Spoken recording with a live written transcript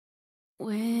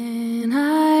When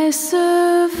I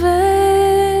survey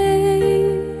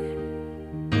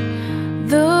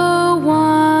the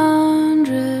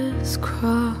wondrous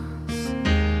cross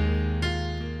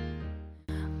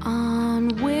on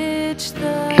which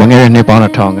the Lungere ne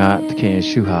pauna tonga the king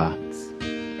Yeshua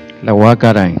la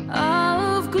wakarai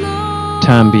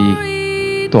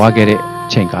tambi toagere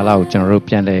chengala ko ကျွန်တော်တို့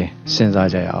ပြန်လဲစဉ်းစား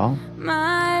ကြရအောင်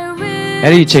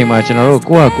အဲ့ဒီအချိန်မှာကျွန်တော်တို့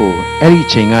ကိုယ့်အကူအဲ့ဒီအ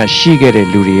ချိန်ကရှိခဲ့တဲ့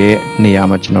လူတွေရဲ့နေရာ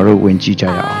မှာကျွန်တော်တို့ဝင်ကြည့်ကြရ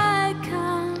အောင်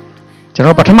ကျွန်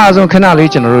တော်ပထမဆုံးခဏလေး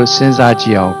ကျွန်တော်တို့စဉ်းစားကြ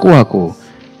ည့်အောင်ကိုယ့်အကူ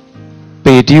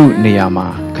ပေတရုနေရာမှာ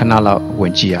ခဏလောက်ဝ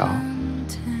င်ကြည့်အောင်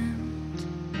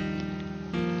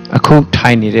အခု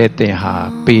ထိုင်နေတဲ့သင်ဟာ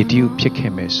ပေတရုဖြစ်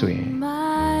ခဲ့မယ်ဆိုရင်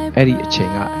အဲ့ဒီအချိ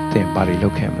န်ကသင်ဘာတွေလု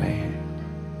ပ်ခဲ့မလဲ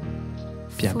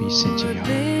ပြန်ပြီးစဉ်းကြည့်အောင်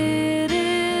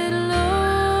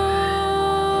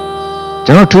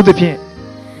ကျွန်တော်ထိုးသဖြင့်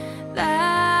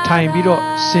ထိုင်ပြီးတော့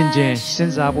စ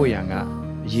ဉ်းစားဖို့ရန်က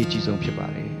အရေးကြီးဆုံးဖြစ်ပါ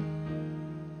တယ်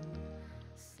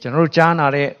ကျွန်တော်တို့ကြားနာ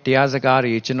တဲ့တရားစကား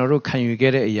တွေကျွန်တော်တို့ခံယူ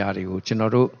ခဲ့တဲ့အရာတွေကိုကျွန်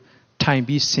တော်တို့ထိုင်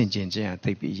ပြီးစဉ်းကျင်ခြင်းအ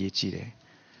သိပြီးအရေးကြီးတယ်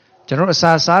ကျွန်တော်တို့အ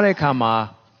စာစားတဲ့အခါမှာ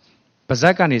ပါဇ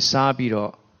က်ကနေစားပြီး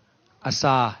တော့အ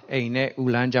စာအိမ်နဲ့ဥ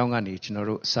လန်းချောင်းကနေကျွန်တော်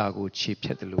တို့အစာကိုခြေဖြ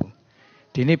တ်တယ်လို့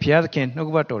ဒီနေ့ဘုရားသခင်နှုတ်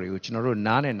ကပတ်တော်တွေကိုကျွန်တော်တို့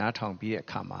နားနဲ့နားထောင်ပြီးတဲ့အ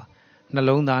ခါမှာနှ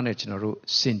လုံးသားနဲ့ကျွန်တော်တို့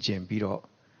စဉ်းကျင်ပြီးတော့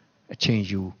အချိန်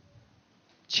ယူ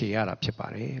ခြေရတာဖြစ်ပါ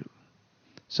တယ်လို့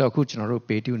ဆိုတော့အခုကျွန်တော်တို့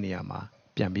ပေတရုနေရာမှာ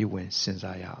ပြန်ပြီးဝင်စဉ်း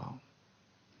စားရအောင်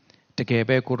တကယ်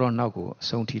ပဲကိုရောနောက်ကိုအ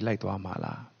ဆုံးထိလိုက်သွားမှာ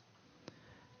လား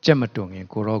ကြက်မတွန်ခင်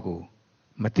ကိုရောကို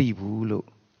မသိဘူးလို့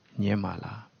ညင်းမှာ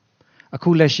လားအခု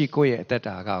လက်ရှိကိုယ့်ရဲ့အသက်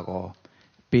တာကော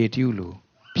ပေတရုလို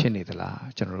ဖြစ်နေသလား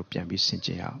ကျွန်တော်တို့ပြန်ပြီးစဉ်းကျ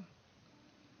င်ရအောင်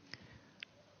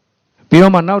ပြီး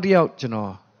တော့မှနောက်တစ်ယောက်ကျွန်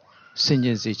တော်စဉ်းကျ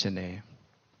င်စေချင်တယ်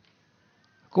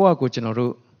ကိုယ့်အကိုကျွန်တော်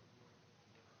တို့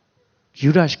ယူ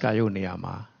ဒရှ်ကာယုတ်နေရာ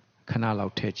မှာခဏလော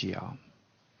က်ထည့်ကြည့်အောင်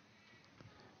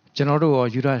ကျွန်တော်တို့ရော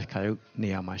ယူဒရှ်ကာယုတ်နေ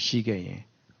ရာမှာရှိခဲ့ရင်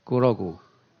ကိုရောကို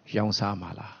ရောင်းစားမှာ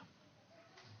လား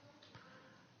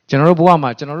ကျွန်တော်တို့ဘဝမှာ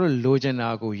ကျွန်တော်တို့လိုချင်တာ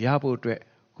ကိုရဖို့အတွက်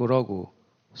ကိုရောကို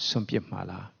စွန့်ပစ်မှာ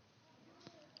လား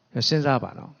စဉ်းစား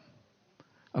ပါတော့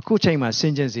အခုချိန်မှာစ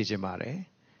ဉ်းကျင်စေချင်ပါတယ်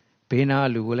ဘေးနား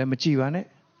လူကိုလည်းမကြည့်ပါနဲ့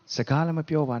စကားလည်းမ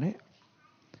ပြောပါနဲ့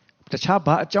တခြား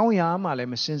ဘာအကြောင်းအရာမှလ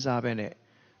ည်းမစဉ်းစားဘဲနဲ့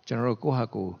ကျွန်တော်တို့ကိုယ့်ဟာ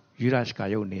ကိုယ်ယူဒရှ်ကာ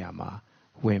ယုတ်နေရာမှာ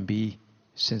ဝင်ပြီး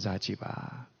စဉ်းစားကြည့်ပါ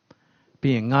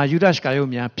ပြီးရင်ငါယူဒရှ်ကာယုတ်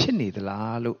များဖြစ်နေသ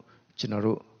လားလို့ကျွန်တော်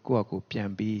တို့ကိုယ့်ဟာကိုယ်ပြန်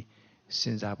ပြီးစ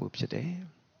ဉ်းစားဖို့ဖြစ်တယ်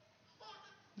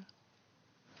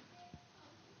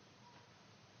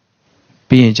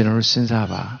ပြီးရင်ကျွန်တော်တို့စဉ်းစား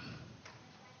ပါ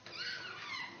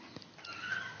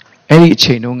အဲ့ဒီအ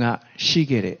ချိန်တုန်းကရှိ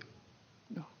ခဲ့တဲ့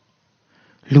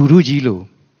လူတို့ကြီးလို့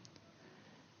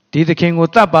ဒီသခင်ကို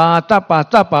တတ်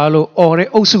ပါလို့អော်တဲ့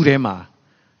အုပ်စုထဲမှာ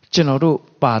ကျွန်တော်တို့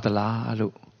ပါသလား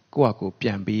လို့ကိုယ့်အကိုပြ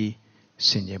န်ပြီးစ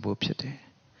ဉ်းကျင်ဖို့ဖြစ်တယ်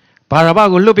။ဘာရဘ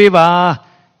ကိုလွတ်ပေးပါ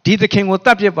ဒီသခင်ကိုတ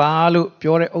တ်ပြပါလို့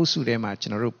ပြောတဲ့အုပ်စုထဲမှာကျွ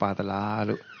န်တော်တို့ပါသလား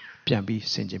လို့ပြန်ပြီး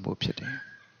စဉ်းကျင်ဖို့ဖြစ်တယ်။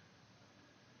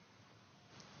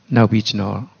နောက်ပြီးကျွန်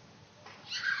တော်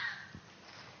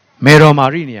မေတော်မာ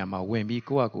ရိနေရာမှာဝင်ပြီး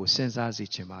ကိုယ့်အကိုစဉ်းစားစီ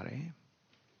ချင်ပါတယ်။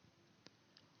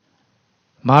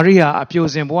မာရိယာအပြို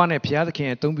စင်ဘဝနဲ့ဘုရားသခင်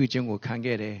ရဲ့အသုံးပြုခြင်းကိုခံ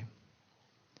ခဲ့တယ်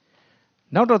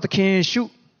။နောက်တော့သခင်ယေရှု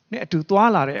နဲ့အတူ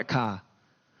သွားလာတဲ့အခါ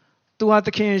သူဟာသ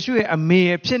ခင်ယေရှုရဲ့အမေ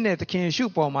ဖြစ်တဲ့သခင်ယေရှု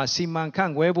ပေါ်မှာစီမံခ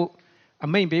န့်ခွဲဖို့အ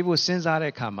မိန့်ပေးဖို့စဉ်းစား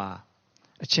တဲ့အခါမှာ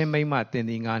အချင်းမိန်းမတင်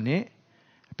ဒီငါနဲ့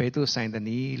ဘယ်သို့ဆိုင်သန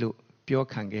ည်းလို့ပြော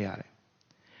ခံခဲ့ရတယ်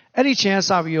။အဲ့ဒီချင်းအ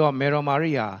စပြီးတော့မေတော်မာ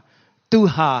ရိယာသူ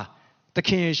ဟာသခ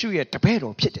င်ယေရှုရဲ့တပည့်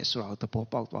တော်ဖြစ်တယ်ဆိုတာကိုသဘော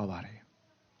ပေါက်သွားပါတယ်။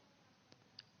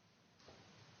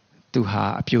သူဟာ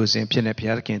အပြိုစင်ဖြစ်တဲ့ဘု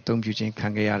ရားသခင်အသုံးပြုခြင်းခံ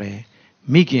ခဲ့ရတယ်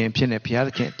။မိခင်ဖြစ်တဲ့ဘုရားသ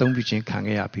ခင်အသုံးပြုခြင်းခံ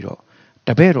ခဲ့ရပြီးတော့တ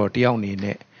ပည့်တော်တယောက်အနေ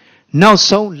နဲ့နောက်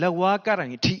ဆုံးလက်ဝါးကတို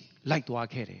င်အထိလိုက်သွား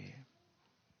ခဲ့တယ်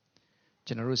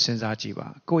ကျွန်တော်တို့စဉ်းစားကြည့်ပါ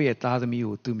ကိုယ့်ရဲ့သားသမီး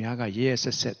ကိုသူများကရဲရဲဆ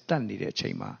က်ဆက်တတ်နေတဲ့အချိ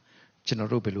န်မှာကျွန်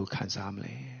တော်တို့ဘယ်လိုခံစားမ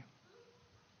လဲ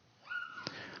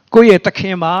ကိုယ့်ရဲ့သခ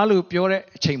င်ပါလို့ပြောတဲ့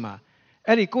အချိန်မှာ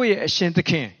အဲ့ဒီကိုယ့်ရဲ့အရှင်သ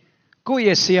ခင်ကိုယ့်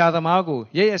ရဲ့ဆရာသမားကို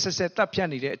ရဲရဲဆက်ဆက်တတ်ဖြတ်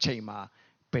နေတဲ့အချိန်မှာ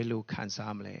ဘယ်လိုခံ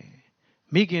စားမလဲ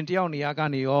မိခင်တယောက်နေရာက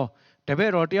နေရောတပ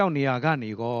ည့်တော်တယောက်နေရာကနေ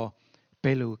ရောဘ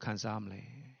ယ်လိုခံစားမလဲ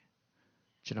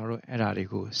ကျွန်တော်တို့အဲ့ဓာတွေ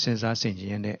ကိုစဉ်းစားဆင်ခြင်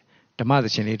ရတဲ့ဓမ္မသ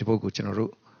ခင်လေးတစ်ပုဒ်ကိုကျွန်တော်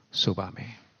တို့ဆိုပါမ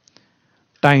ယ်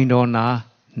တိုင်တော်နာ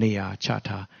နေရာချ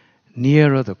ထား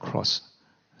nearer the cross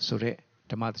ဆိုတဲ့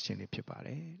ဓမ္မသခင်လေးဖြစ်ပါတ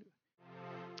ယ်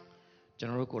ကျွန်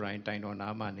တော်တို့ကိုယ်တိုင်တိုင်တော်နာ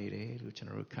မှာနေတယ်လို့ကျွန်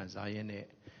တော်တို့ခံစားရတဲ့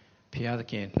ဘုရားသ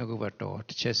ခင်နှုတ်ကပတ်တော်တ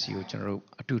စ်ချက်စီကိုကျွန်တော်တို့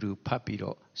အတူတူဖတ်ပြီး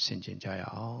တော့ဆင်ခြင်ကြရ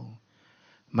အောင်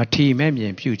မထီမဲ့မြ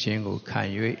င်ပြုခြင်းကိုခံ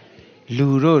၍လူ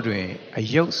တို့တွင်အ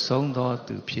ယုတ်ဆုံးသော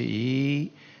သူဖြစ်၏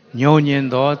ညုံညင်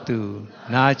သောသူ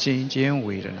နာကျင်ခြင်း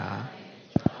ဝေဒနာ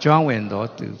ကျွမ်းဝင်သော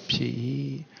သူဖြစ်၏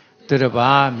သူတစ်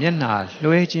ပါးမျက်နှာ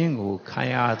လွှဲခြင်းကိုခံ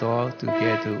ရသောသူ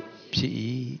ကဲ့သို့ဖြစ်၏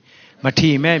မထီ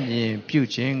မဲ့မြင်ပြု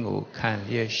ခြင်းကိုခံ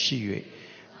လျက်ရှိ၍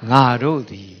ငါတို့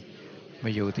သည်မ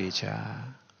ယိုသေးချာ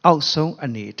အောက်ဆုံးအ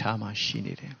နေအထားမှာရှိ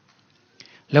နေတယ်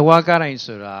လက်ဝါးကားတိုင်း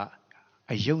ဆိုတာ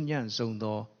အယုံညံ့ဆုံး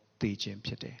သောသိခြင်းဖြ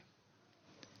စ်တယ်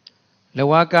လက်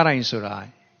ဝါးကားတိုင်းဆိုတာ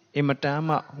အင်မတန်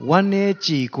မှဝမ်းနည်း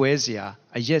ကြည်ကွဲစရာ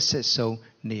အရက်ဆက်ဆုံး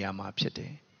နေရာမှာဖြစ်တ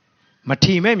ယ်မ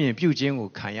ထီမဲ့မြင်ပြုခြင်းကို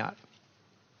ခံရတယ်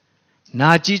နာ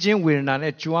ကြည်ခြင်းဝေဒနာ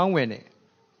နဲ့ကျွမ်းဝင်တဲ့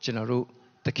ကျွန်တော်တို့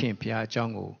သခင်ဘုရားအကြော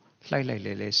င်းကိုလှိုက်လိုက်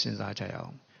လဲလဲစဉ်းစားကြရအော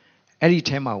င်အဲ့ဒီ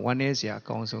ထဲမှာဝမ်းနည်းစရာအ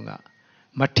ကောင်းဆုံးက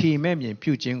မထီမဲ့မြင်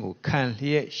ပြုခြင်းကိုခံလျ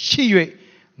က်ရှိ၍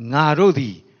ငါတို့သ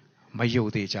ည်မယုံ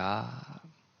သေးကြ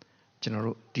ကျွန်တော်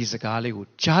တို့ဒီစကားလေးကို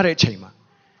ကြားတဲ့အချိန်မှာ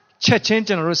ချက်ချင်း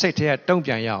ကျွန်တော်တို့စိတ်ထဲကတုံ့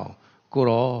ပြန်ရအောင်ကို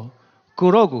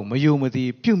တော့ကိုမယုံမသိ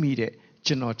ပြုမိတဲ့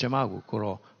ကျွန်တော်ကျမကိုကို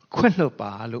တော့ခွင့်လွှတ်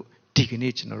ပါလို့ဒီက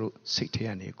နေ့ကျွန်တော်တို့စိတ်ထဲက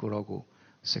နေကိုတော့ကို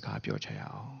စကားပြောချင်ရ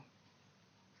အောင်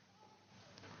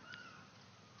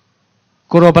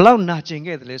ကိုတော့ဘလောက်နာကျင်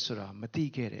ခဲ့တယ်လဲဆိုတာမသိ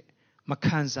ခဲ့တဲ့မ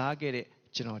ခံစားခဲ့တဲ့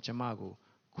ကျွန်တော်ကျမကို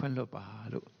ခွင့်လွှတ်ပါ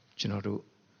လို့ကျွန်တော်တို့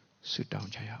ဆုတော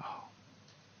င်းချရအောင်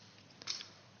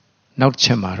နောက်တစ်ချ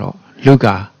က်မှာတော့လူ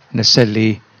ကာ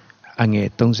24အငယ်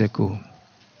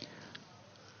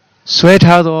39ဆွဲ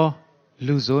ထားသော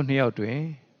လူဆိုးနှစ်ယောက်တွင်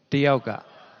တယောက်က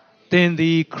သင်သ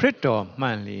ည်ခရစ်တော်မှ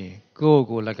န်လျင်ကိုယ်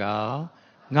ကို၎င်း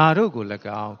ငါတို့ကို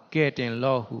၎င်းကဲ့တင်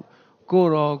လော့ဟုကို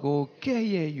တော်ကိုကဲ့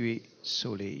ရဲ့၍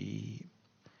ဆိုလေ၏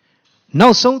နော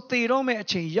က်ဆုံးသေတော့မယ့်အ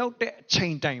ချိန်ရောက်တဲ့အချိ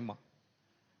န်တိုင်းမှာ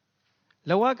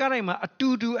လဝါကားတိုင်းမှာအတူ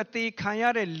တူအသေးခံရ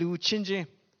တဲ့လူချင်းချင်း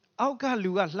အောက်က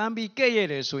လူကလှမ်းပြီးကဲ့ရဲ့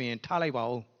တယ်ဆိုရင်ထားလိုက်ပါ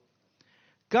ဦး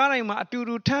ကားတိုင်းမှာအတူ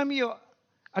တူထမ်းပြီးတော့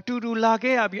အတူတူလာ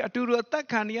ခဲ့ရပြီးအတူတူအသက်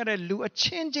ခံရတဲ့လူအချ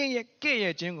င်းချင်းရဲ့ကဲ့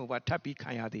ရဲ့ခြင်းကိုပါထပ်ပြီးခံ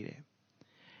ရသေးတယ်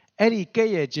အဲ့ဒီကဲ့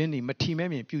ရဲ့ခြင်းတွေမထီမဲ့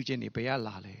မြင်ပြုခြင်းတွေဘယ်က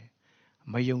လာလဲ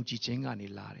မယုံကြည်ခြင်းကနေ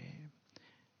လာတယ်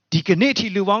ဒီကနေ့ထိ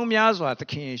လူပေါင်းများစွာသ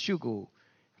ခင်ယေရှုကို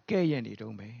ကဲ့ရဲ့နေ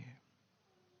တော့မယ်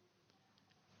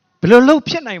ဘယ်လိုလုပ်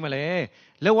ဖြစ်နိုင်မလဲ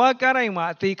လက်ဝါးကားတိုင်းမှာ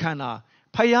အသေးခံတာ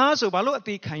ဖယားဆိုဘာလို့အ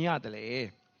သေးခံရတယ်လဲ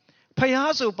ဖ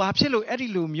ယားဆိုဘာဖြစ်လို့အဲ့ဒီ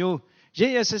လူမျိုးရ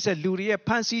ရဆက်ဆက်လူတွေရဲ့ဖ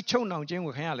န်ဆီးချုံနှောင်ခြင်း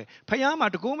ကိုခံရလဲဖယားမှာ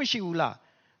တကူမရှိဘူးလား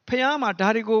ဖယားမှာဒါ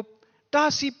တွေကို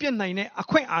တားဆီးပြစ်နိုင်တဲ့အ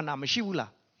ခွင့်အာဏာမရှိဘူး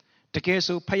လားတကယ်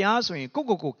ဆိုဖယားဆိုရင်ကို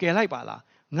ကယ်လိုက်ပါလား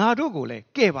ငါတို့ကိုလည်း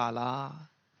ကယ်ပါလား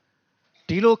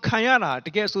ဒီလိုခံရတာတ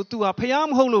ကယ်ဆို तू ဟာဖယား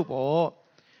မဟုတ်လို့ပေါ့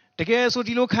တကယ်ဆို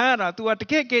ဒီလိုခံရတာ तू ဟာတ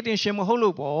ကယ်ကယ်တင်ရှင်မဟုတ်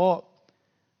လို့ပေါ့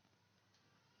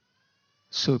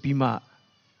ဆိုပြီးမှ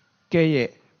ကဲ့ရဲ့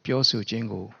ပြောဆိုခြင်း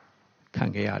ကိုခံ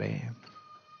ခဲ့ရတယ်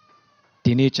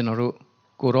ဒီနေ့ကျွန်တော်တို့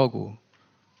ကိုတော့ကို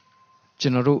ကျွ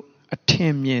န်တော်တို့အထ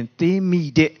င်မြင်သေးမိ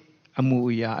တဲ့အမှု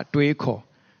အရာအတွေးခေါ်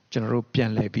ကျွန်တော်တို့ပြ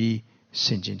န်လည်ပြီးဆ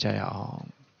င်ခြင်ကြရအောင်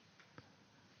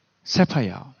ဆက်ဖတ်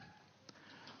ရအောင်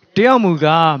တယောက်မူ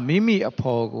ကားမိမိအ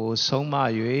ဖော်ကိုဆုံးမ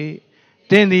၍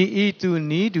သင်သည်ဤသူ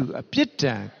နီးသူအပြစ်ဒ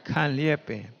ဏ်ခံလျက်ပ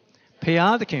င်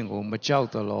ဖျားသခင်ကိုမကြောက်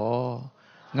သလော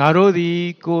ငါတို့သည်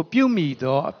ကိုပြုမိ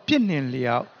သောအပြစ်နှင့်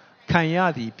လျောက်ခံရ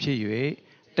သည်ဖြစ်၍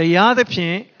တရားသဖြ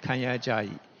င့်ခံရကြ၏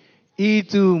ဤ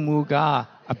သူမူကား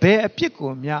အဘယ်အပြစ်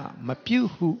ကိုမျှမပြု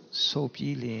ဟုဆို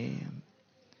ပြီးလျှင်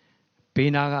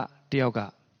ဘေးနာကတယောက်က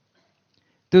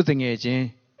သူ့တငယ်ချင်း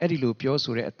အဲ့ဒီလိုပြော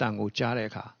ဆိုတဲ့အတန်ကိုကြားတဲ့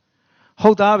အခါဟု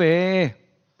တ်သားပဲ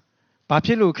ဘာဖြ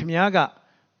စ်လို့ခမည်းက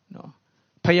နော်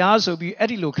ဖျားဆိုပြီးအဲ့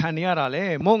ဒီလိုခံနေရတာလဲ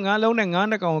မုံငါးလုံးနဲ့ငါး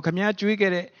နှကောင်ကိုခမည်းကျွေး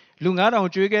ခဲ့တဲ့လူ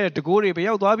9000ကျွေးခဲ့တဲ့တကိုးတွေဘယ်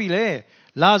ရောက်သွားပြီလဲ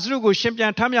လာဇရုကိုရှင်ပြ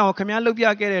န်ထမ်းမြောင်ခမည်းလှုပ်ပြ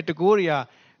ခဲ့တဲ့တကိုးတွေက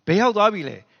ဘယ်ရောက်သွားပြီ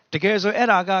လဲတကယ်ဆိုအဲ့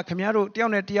ဒါကခမည်းတို့တယော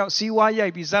က်နဲ့တယောက်စီးဝါးရို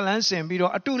က်ပြီးဇက်လန်းဆင်ပြီး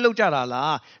တော့အတုလှုပ်ကြတာ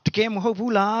လားတကယ်မဟုတ်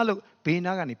ဘူးလားလို့ဘေး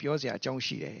နာကနေပြောစရာအကြောင်း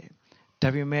ရှိတယ်ဒါ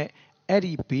ပေမဲ့အဲ့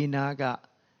ဒီဘေးနာက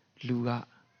လူက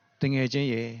တငယ်ချင်း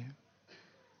ရဲ့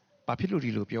ဘာဖြစ်လို့ဒီ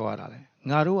လိုပြောရတာလဲ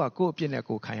ငါတို့ကကိုယ့်အပြစ်နဲ့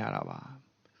ကိုယ်ခံရတာပါ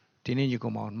ဒီနေ့ညီကော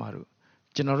င်မောင်တို့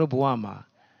ကျွန်တော်တို့ဘဝမှာ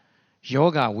ယော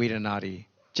ဂဝေဒနာတွေ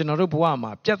ကျွန်တော်တို့ဘဝ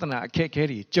မှာပြဿနာအခက်အခဲ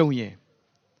တွေကြုံရင်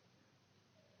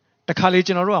တခါလေ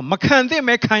ကျွန်တော်တို့ကမခံသင့်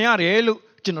ပဲခံရတယ်လို့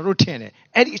ကျွန်တော်တို့ထင်တယ်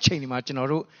အဲ့ဒီအချိန်ဒီမှာကျွန်တော်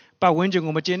တို့ပတ်ဝန်းကျင်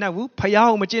ကိုမကျေနပ်ဘူးဖယား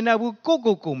ကိုမကျေနပ်ဘူး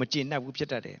ကိုမကျေနပ်ဘူးဖြစ်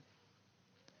တတ်တယ်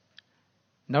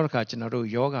နောက်တစ်ခါကျွန်တော်တို့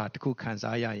ယောဂတစ်ခုခံ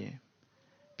စားရရင်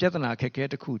ပြဿနာအခက်အခဲ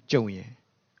တစ်ခုကြုံရင်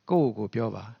ကိုပြော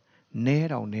ပါနဲ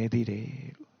တော့နဲသေးတယ်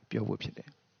လို့ပြောဖို့ဖြစ်တယ်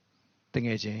တက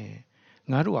ယ်ချင်း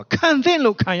ငါတို့ကခံသင့်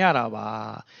လို့ခံရတာပါ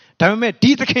ဒါပေမဲ့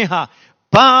ဒီသခင်ဟာ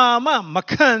ဘာမှမ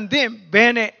ခံသင့်ဘဲ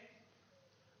နဲ့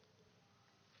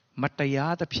မတ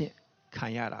ရားသဖြင့်ခံ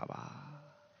ရတာပါ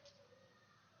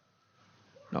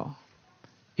နော်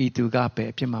ဤသူကပဲ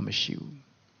အပြစ်မှမရှိဘူး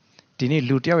ဒီနေ့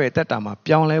လူတယောက်ရဲ့တက်တာမှာ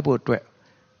ပြောင်းလဲဖို့အတွက်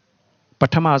ပ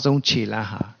ထမဆုံးခြေလှမ်း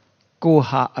ဟာကို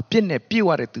ဟာအပြစ်နဲ့ပြည့်ဝ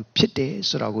တဲ့သူဖြစ်တယ်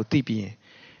ဆိုတာကိုသိပြီးရင်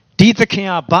ဒ ဒီသခင်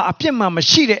ကဘာအပြစ်မှမ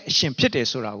ရှိတဲ့အရှင်ဖြစ်တယ်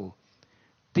ဆိုတာကို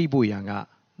သိဖို့ရန်က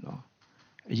နော်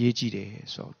အရေးကြီးတယ်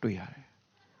ဆိုတော့တွေ့ရတယ်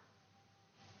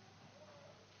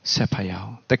ဆက်ဖတ်ရအော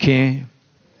င်သခင်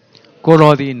ကို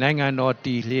တော်သည်နိုင်ငံတော်တ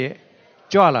ည်လျက်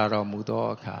ကြွလာတော်မူသော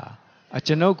အခါအ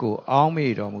ကျွန်ုပ်ကိုအောင်းမေ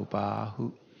တော်မူပါဟု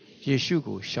ယေရှု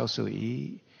ကိုလျှောက်ဆို၏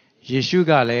ယေရှု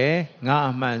ကလည်းငါ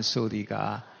အမှန်ဆိုသည်က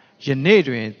ယနေ့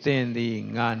တွင်သင်သည်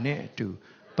ငါနှင့်အတူ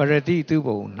ပရတိသူ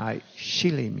ဘုံ၌ရှိ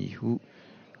လိမ့်မည်ဟု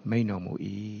မိန့်တော်မူ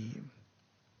၏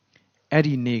အဲ့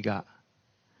ဒီနေ့က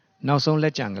နောက်ဆုံးလ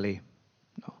က်ကြံကလေး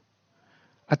နော်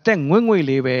အသက်ငွေ့ငွေ့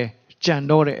လေးပဲကြံ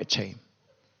တော့တဲ့အချိန်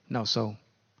နောက်ဆုံး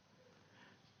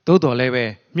သို့တော်လည်းပဲ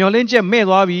မျောလင်းချက်မဲ့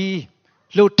သွားပြီ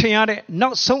လို့ထင်ရတဲ့နော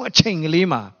က်ဆုံးအချိန်ကလေး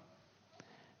မှာ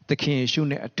သခင်ယေရှု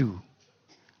နဲ့အတူ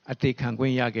အသေးခံခွ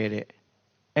င့်ရခဲ့တဲ့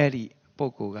အဲ့ဒီပု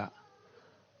ဂ္ဂိုလ်က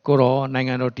ကိုရောနိုင်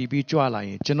ငံတော်တည်ပြီးကြွလာရ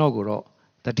င်ကျွန်တော်ကိုတော့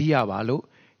တတိယပါလို့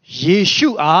ယေရှု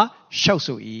အားလျှောက်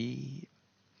ဆို၏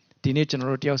ဒီနေ့ကျွန်တော်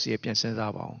တို့တယောက်စီပြန်စဉ်း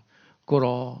စားပါအောင်ကို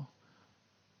ရော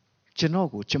ကျွန်တော်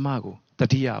ကိုကျမကိုတ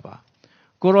တိယပါ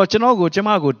ကိုရောကျွန်တော်ကိုကျမ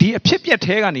ကိုဒီအဖြစ်ပြက်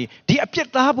ထဲကနေဒီအပြစ်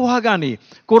သားဘဝကနေ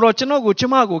ကိုရောကျွန်တော်ကိုကျ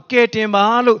မကိုကယ်တင်ပါ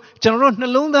လို့ကျွန်တော်တို့နှ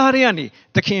လုံးသားထဲကနေ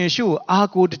သခင်ယေရှုကိုအား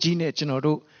ကိုးတကြီးနဲ့ကျွန်တော်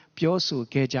တို့ပြောဆို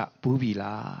ခဲ့ကြဘူးပြီ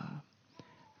လား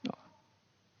နော်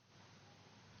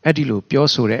အဲ့ဒီလိုပြော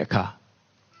ဆိုတဲ့အခါ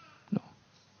နော်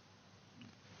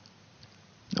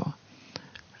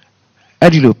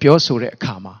အဲ့ဒီလိုပြောဆိုတဲ့အ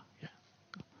ခါမှာ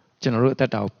ကျွန်တော်တို့အသ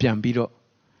က်တာကိုပြန်ပြီးတော့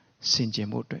ဆင်ခြင်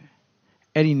ဖို့အတွက်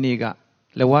အဲ့ဒီနေ့က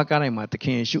လက်ဝါးကားတိုင်းမှာသခ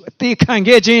င်ယေရှုအသေးခံ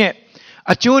ခဲ့ခြင်းရဲ့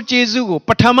အကျိုးကျေးဇူးကို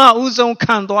ပထမဦးဆုံး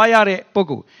ခံသွားရတဲ့ပုဂ္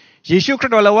ဂိုလ်ယေရှုခရ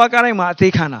စ်တော်လက်ဝါးကားတိုင်းမှာအ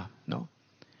သေးခံတာနော်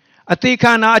အသေး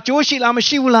ခံတာအကျိုးရှိလားမ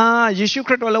ရှိဘူးလားယေရှုခ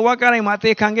ရစ်တော်လက်ဝါးကားတိုင်းမှာအ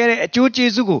သေးခံခဲ့တဲ့အကျိုး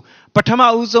ကျေးဇူးကိုပထမ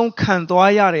ဦးဆုံးခံ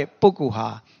သွားရတဲ့ပုဂ္ဂိုလ်ဟာ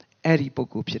အဲ့ဒီပုဂ္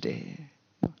ဂိုလ်ဖြစ်တယ်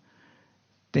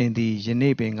သင်သည်ယ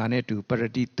နေ့ပင်ငါနဲ့တူပရ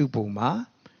တိသူပုံမှာ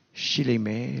ရှိလိမ့်မ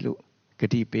ယ်လို့ဂ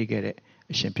တိပေးခဲ့တဲ့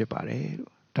အရှင်ဖြစ်ပါတယ်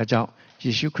လို့ဒါကြောင့်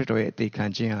ယေရှုခရစ်တော်ရဲ့အသေးခံ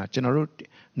ခြင်းဟာကျွန်တော်တို့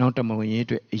နောက်တမဝင်ရေးအ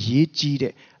တွက်အရေးကြီး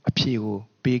တဲ့အဖြေကို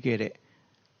ပေးခဲ့တဲ့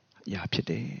အရာဖြစ်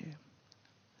တယ်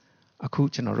အခု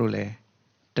ကျွန်တော်တို့လည်း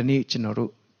ဒီနေ့ကျွန်တော်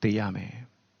တို့သိရမယ်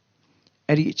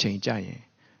အဲ့ဒီအချိန်ကြရင်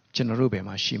ကျွန်တော်တို့ဘယ်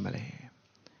မှာရှိမလဲ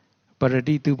ပရ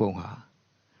တိသူပုံဟာ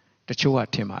တချို့က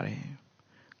ထင်ပါတယ်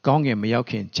ကောင်းကင်မရောက်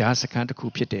ခင်ဂျားစခန်းတစ်ခု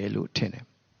ဖြစ်တယ်လို့ထင်တယ်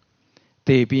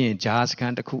သိပြီးရင်ဂျားစခ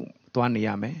န်းတစ်ခုသွားနေရ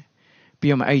မယ်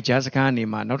ပြီးတော့မှအဲ့ဂျားစခန်းကနေ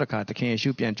မှနောက်တစ်ခါသခင်ယေရှု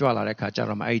ပြန်ကြွလာတဲ့ခါကျ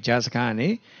တော့မှအဲ့ဂျားစခန်းကနေ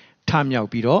ထမြောက်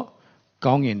ပြီးတော့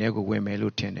ကောင်းကင်ထဲကိုဝင်မယ်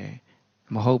လို့ထင်တယ်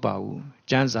မဟုတ်ပါဘူး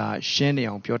ကျမ်းစာရှင်းနေ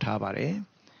အောင်ပြောထားပါတယ်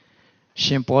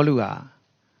ရှင်ပေါလုဟာ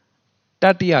တ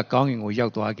တိယကောင်းကင်ကိုရော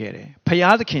က်သွားခဲ့တယ်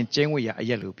ဖျားသခင်ကျင်းဝေရာအ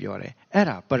ရက်လို့ပြောတယ်အဲ့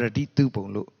ဒါပရတိသူပုံ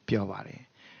လို့ပြောပါတယ်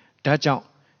ဒါကြောင့်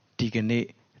ဒီကနေ့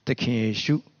သခင်ယေ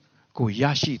ရှုကိုရ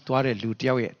ရှိသွားတဲ့လူတစ်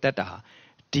ယောက်ရဲ့တက်တာဟာ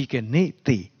ဒီကနေ့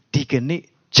ဒီကနေ့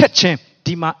ချက်ချင်း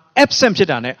ဒီမှာ absent ဖြစ်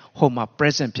တာနဲ့ဟိုမှာ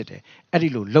present ဖြစ်တယ်အဲ့ဒီ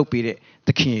လိုလုပ်ပေးတဲ့သ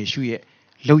ခင်ယေရှုရဲ့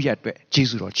လုပ်ရအတွက်ယေ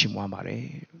ရှုတော်ချီးမွမ်းပါတယ်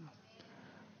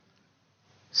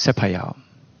ဆက်ဖတ်ရအောင်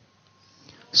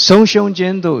ဆုံးရှုံးခြ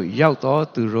င်းသို့ရောက်သော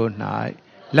သူတို့၌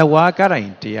လက်ဝါးကားတို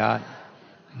င်တရား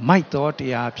မိုက်သောတ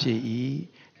ရားဖြစ်၏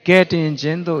ကဲတင်ခြ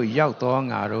င်းသို့ရောက်သော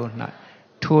ငါတို့၌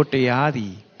ထိုတရားသ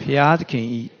ည်ဖျားသခင်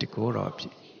၏တကိုးတော်ဖြ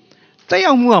စ်တက်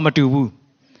ရောက်မှုကမတူဘူး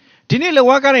ဒီနေ့လက်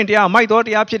ဝါးကားတိုင်တရားမိုက်သောတ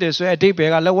ရားဖြစ်တယ်ဆိုရင်အဓိပ္ပာ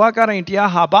ယ်ကလက်ဝါးကားတိုင်တရား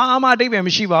ဟာဘာမှအဓိပ္ပာယ်မ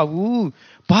ရှိပါဘူး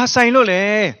ဘာဆိုင်လို့လဲ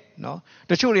နော်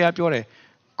တချို့တွေကပြောတယ်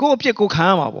ကိုယ့်အဖြစ်ကိုခံ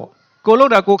ရမှာပေါ့ကို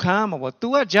လို့တာကိုခံရမှာပေါ့ तू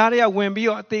ကကြားရဝင်ပြီး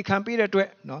တော့အသေးခံပေးတဲ့အတွက်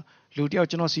နော်လူတယောက်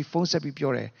ကျွန်တော်စီဖုန်းဆက်ပြီး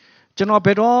ပြောတယ်ကျွန်တော်ဘ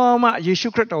ယ်တော့မှယေရှု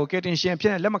ခရစ်တော်ကိုကယ်တင်ရှင်ဖြ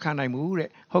စ်နေလက်မခံနိုင်ဘူးတဲ့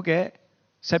ဟုတ်ကဲ့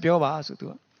ဆက်ပြောပါဆိုသူ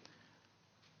က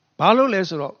ဘာလို့လဲ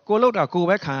ဆိုတော့ကိုလို့တာကို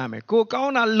ပဲခံရမယ်ကိုကော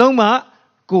င်းတာလုံးမှ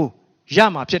ကိုရ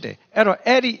မှာဖြစ်တယ်အဲ့တော့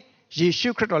အဲ့ဒီယေရှု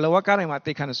ခရစ်တော်လက်ဝါးကားတိုင်းမှာ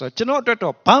သိခံတယ်ဆိုတော့ကျွန်တော်အတွက်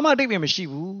တော့ဘာမှအဓိပ္ပာယ်မရှိ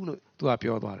ဘူးလို့သူက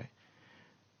ပြောသွားတယ်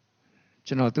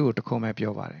ကျွန်တော်သူ့ကိုတခုမှ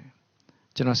ပြောပါတယ်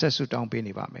ကျွန်တော်ဆက်ဆုတောင်းပေး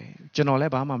နေပါမယ်ကျွန်တော်လ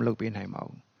ည်းဘာမှမလုပ်ပေးနိုင်ပါ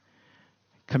ဘူး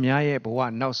ခမည်းရဲ့ဘဝ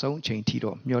နောက်ဆုံးအချိန်ထိ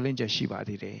တော့မျှော်လင့်ချက်ရှိပါ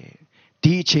သေးတယ်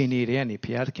ဒီအချိန်တွေကနေဘု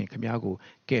ရားသခင်ခမည်းကို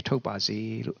ကယ်ထုတ်ပါစေ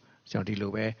လို့ကျွန်တော်ဒီ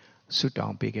လိုပဲဆုတော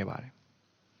င်းပေးခဲ့ပါတယ်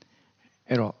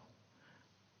အဲ့တော့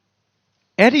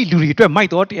အဲ့ဒီလူတွေအတွက်မိုက်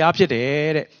တော်တရားဖြစ်တ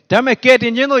ယ်တဲ့ဒါပေမဲ့ကယ်တ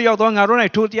င်ခြင်းတို့ရောက်သောငါတို့၌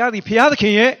ထိုတရားသည်ဘုရားသခ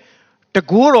င်ရဲ့တ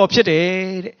ကိုးတော်ဖြစ်တယ်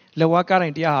တဲ့လက်ဝါးကားတို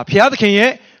င်းတရားဟာဘုရားသခင်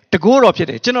ရဲ့တကိုးတော်ဖြစ်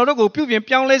တယ်ကျွန်တော်တို့ကိုပြုပြင်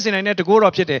ပြောင်းလဲစေနိုင်တဲ့တကိုး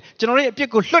တော်ဖြစ်တယ်ကျွန်တော်ရဲ့အပြစ်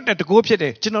ကိုလွှတ်တဲ့တကိုးဖြစ်တ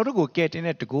ယ်ကျွန်တော်တို့ကိုကယ်တင်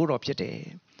တဲ့တကိုးတော်ဖြစ်တယ်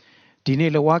ဒီ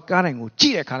နေ့လက်ဝါးကားတိုင်းကိုကြ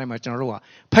ည့်တဲ့အခါတိုင်းမှာကျွန်တော်တို့ဟာ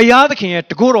ဘုရားသခင်ရဲ့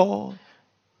တကိုးတော်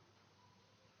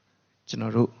ကျွန်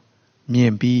တော်တို့မြ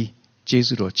င်ပြီးယေ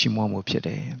ရှုတော်ချီးမွမ်းမှုဖြစ်တ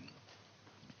ယ်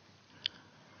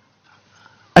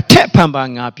အထက်ဖန်ပါ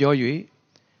ငါပြော၍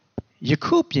ယ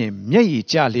ခုပြင်မျက်ရည်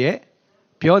ကျလျက်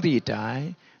ပြောသည့်အတိုင်း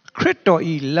ခရစ်တော်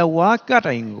ဤလက်ဝါးက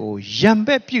တိုင်ကိုရံပ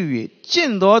က်ပြု၍ကျ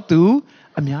င့်တော်သူ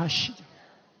အများရှိတယ်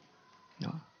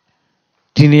နော်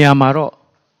ဒီနေရာမှာတော့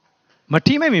မ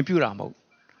ထီမဲ့မြင်ပြုတာမဟုတ်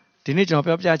ဒီနေ့ကျွန်တော်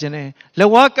ပြောပြခြင်းနဲ့လ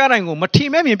က်ဝါးကတိုင်ကိုမထီ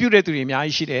မဲ့မြင်ပြုတဲ့သူတွေအများ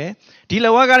ကြီးရှိတယ်ဒီလ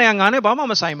က်ဝါးကတိုင်ကငါနဲ့ဘာမှ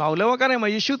မဆိုင်ပါဘူးလက်ဝါးကတိုင်မှာ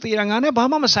ယေရှုသေတာငါနဲ့ဘာ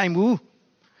မှမဆိုင်ဘူး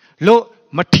လို့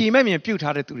မထီမဲ့မြင်ပြု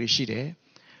ထားတဲ့သူတွေရှိတယ်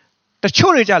တ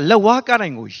ချို့တွေကြလက်ဝါးကတို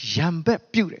င်ကိုရံပက်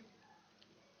ပြုတယ်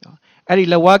နော်အဲ့ဒီ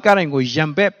လက်ဝါးကတိုင်ကိုရံ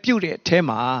ပက်ပြုတဲ့အထဲ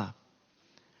မှာ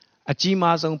အကြီး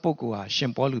မားဆုံးပုဂ္ဂိုလ်ဟာရှ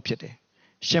င်ပေါလုဖြစ်တယ်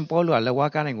ရှင်ပေါလုကလက်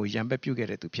ဝါးကတိုင်ကိုရံပက်ပြုခဲ့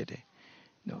တဲ့သူဖြစ်တယ်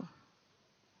နော်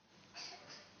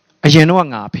အရင်တော့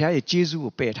ငါဖခင်ရဲ့ကျေးဇူး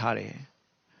ကိုပယ်ထားတယ်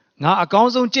ငါအကော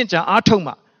င်းဆုံးကြင်ကြံအားထုတ်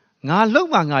မှငါလုံ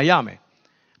မှငါရမယ်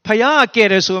ဖခင်ကကယ်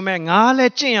တယ်ဆိုပေမဲ့ငါလ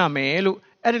ည်းကျင့်ရမယ်လို့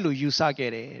အဲ့ဒီလိုယူဆ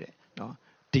ခဲ့တယ်တဲ့နော်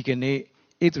ဒီကနေ့ဣ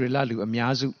သရေလလူအ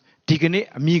များစုဒီကနေ့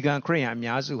အမိခံခရစ်ယာန်အ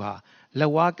များစုဟာလ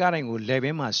က်ဝါးကားတိုင်းကိုလက်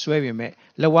ဘဲမှာဆွဲပေမဲ့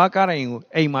လက်ဝါးကားတိုင်းကို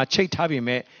အိမ်မှာချိတ်ထားပေ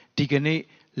မဲ့ဒီကနေ့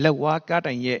လက်ဝါးကား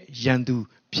တိုင်းရဲ့ရန်သူ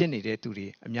ဖြစ်နေတဲ့သူတွေ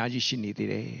အများကြီးရှိနေသေး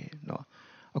တယ်နော်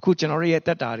အခုကျွန်တော်တို့ရဲ့တ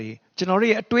က်တာတွေကျွန်တော်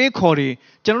တို့ရဲ့အတွေးခေါ်တွေ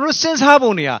ကျွန်တော်တို့စဉ်းစား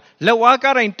ပုံတွေကလက်ဝါး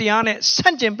ကားတိုင်းတရားနဲ့ဆ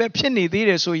န့်ကျင်ဘက်ဖြစ်နေသေး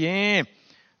တယ်ဆိုရင်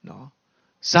နော်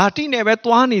ဇာတိနဲ့ပဲ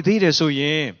တွားနေသေးတယ်ဆိုရ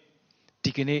င်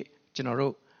ဒီကနေ့ကျွန်တော်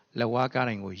တို့လက်ဝါးကား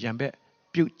တိုင်းကိုရံဘက်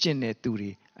ပြုတ်ကျင့်တဲ့သူတွေ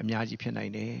အများကြီးဖြစ်နို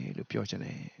င်တယ်လို့ပြောချင်တ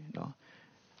ယ်နော်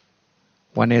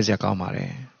ဝမ်းနည်းစရာကောင်းပါတ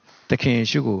ယ်သခင်ယေ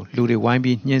ရှုကိုလူတွေဝိုင်း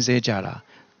ပြီးညှင်းဆဲကြတာ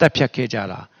တက်ဖြတ်ခဲ့ကြ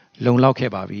တာလုံလောက်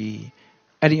ခဲ့ပါပြီ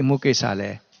အဲ့ဒီအမှုကိစ္စလ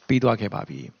ည်းပြီးသွားခဲ့ပါ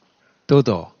ပြီသို့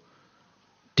တော့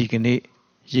ဒီကနေ့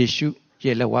ယေရှု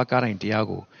ရဲ့လက်ဝါးကားတိုင်းတရား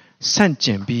ကိုဆန့်ကျ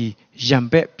င်ပြီးရံ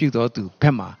ပက်ပြုတော်သူဘ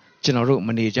က်မှာကျွန်တော်တို့မ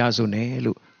နေကြစို့နဲ့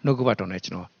လို့နှုတ်ကပတ်တော်နဲ့ကျွ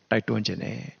န်တော်တိုက်တွန်းခြင်းတ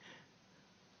ယ်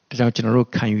ဒါကြောင့်ကျွန်တော်တို့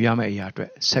ခံယူရမယ့်အရာအတွ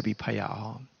က်ဆက်ပြီးဖတ်ရအော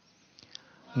င်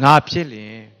ငါဖြစ်လျ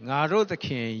င်ငါတို့သခ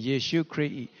င်ယေရှုခရ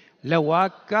စ်၏လက်ဝါး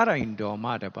ကားတိုင်းတော်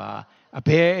မှတပါအဘ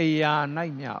ယ်အရာ၌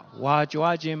မျှဝါ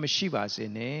ကြွားခြင်းမရှိပါစေ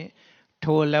နဲ့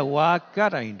ထိုလက်ဝါး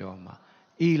ကားတိုင်းတော်မှာ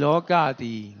ဤလောကသ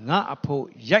ည်ငါအဖို့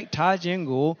ရိုက်ထားခြင်း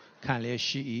ကိုခံလျက်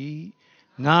ရှိ၏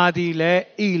ငါသည်လည်း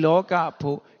ဤလောကအ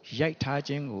ဖို့ရိုက်ထား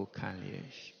ခြင်းကိုခံလျက်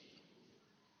ရှိ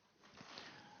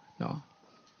နော်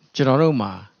ကျွန်တော်တို့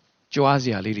မှာကြွားစ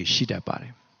ရာလေးတွေရှိတတ်ပါတ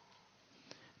ယ်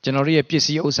ကျွန်တော်တို့ရဲ့ပစ္စ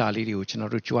ည်းဥစ္စာလေးတွေကိုကျွန်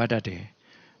တော်တို့ကြွားတတ်တယ်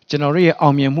ကျွန်တော်တို့ရဲ့အော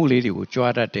င်မြင်မှုလေးတွေကို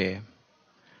ကြွားတတ်တယ်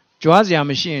ကြွားစရာ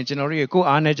မရှိရင်ကျွန်တော်တို့ရဲ့ကိုယ်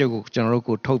အားနည်းချက်ကိုကျွန်တော်တို့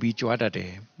ကိုထုတ်ပြီးကြွားတတ်တ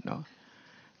ယ်နော်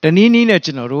တနည်းနည်းနဲ့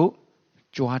ကျွန်တော်တို့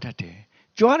ကြွားတတ်တယ်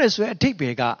ကြွားတယ်ဆိုရင်အထိပ္ပ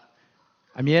ယ်က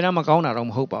အမြဲတမ်းမကောင်းတာတော့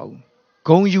မဟုတ်ပါဘူး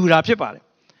ဂုံယူတာဖြစ်ပါတယ်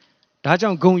ဒါကြော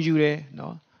င့်ဂုံယူတယ်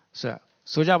နော်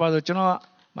ဆိုကြပါစို့ကျွန်တော်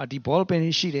ဒီ ball pen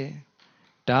လေးရှိတယ်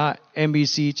ဒါ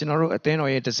MBC ကျွန်တော်တို့အသင်း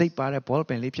တော်ရဲ့တစိပ်ပါတဲ့ ball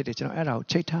pen လေးဖြစ်တယ်ကျွန်တော်အဲ့ဒါကို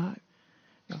ချိတ်ထား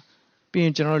နော်ပြီးရ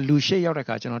င်ကျွန်တော်လူရှေ့ရောက်တဲ့အ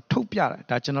ခါကျွန်တော်ထုတ်ပြတာ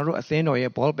ဒါကျွန်တော်တို့အသင်းတော်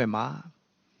ရဲ့ ball pen မှာ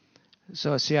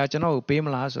ဆိုဆရာကျွန်တော်ကိုပေးမ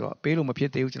လားဆိုတော့ပေးလို့မဖြ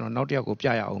စ်သေးဘူးကျွန်တော်နောက်တစ်ယောက်ကိုပြ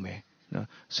ရအောင်မယ်နော်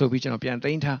ဆိုပြီးကျွန်တော်ပြန်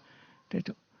သိမ်းထားအ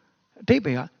တိတ်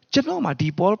ပဲကကျွန်တော်မှာဒီ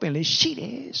ball pen လေးရှိတ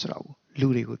ယ်ဆိုတော့လူ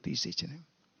တွေကိုသိစေချင်တယ်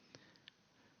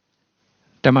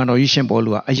တမန်တော်ကြီးရှင်ပေါ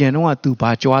လုကအရင်တော့ကသူဘာ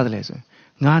ကြွားတယ်လဲဆိုရင်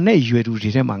ငါနဲ့ရွယ်သူတွေ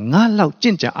ထဲမှာငါလောက်ကြ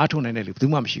င့်ကြံအားထုတ်နိုင်တဲ့လူဘယ်သူ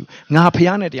မှမရှိဘူးငါ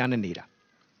ဖျားနဲ့တရားနဲ့နေတာ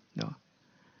နော်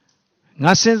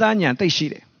ငါစဉ်းစားဉာဏ်သိရှိ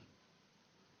တယ်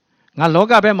ငါလော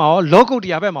ကဘက်မှာရောလောကုတ္တ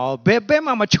ရာဘက်မှာရောဘယ်ဘက်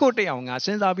မှမချို့တဲ့အောင်ငါစ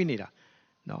ဉ်းစားပြီးနေတာ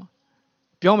နော်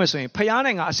ပြောမယ်ဆိုရင်ဖျား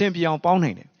နဲ့ငါအစဉ်ပြေအောင်ပေါင်း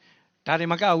နိုင်တယ်ဒါတွေ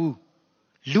မကဘူး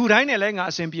လူတိုင်းနဲ့လည်းငါ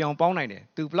အစဉ်ပြေအောင်ပေါင်းနိုင်တယ်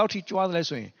သူဘယ်လောက်ထိကြွားသလဲ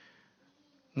ဆိုရင်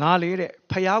ငါလေတဲ့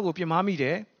ဖျားကိုပြမမိတ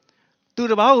ယ်သူ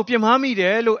တစ်ပါးကိုပြမမိတ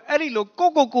ယ်လို့အဲ့ဒီလို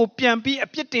ကိုပြန်ပြီးအ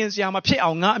ပြစ်တင်စရာမဖြစ်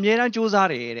အောင်ငါအမြဲတမ်းကြိုးစား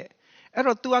တယ်တဲ့အဲ့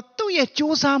တော့ तू ကသူ့ရဲ့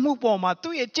ကြိုးစားမှုပေါ်မှာ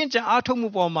သူ့ရဲ့ကြင်ကြံအားထုတ်မှု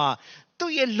ပေါ်မှာ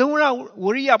သူ့ရဲ့လုံရဝ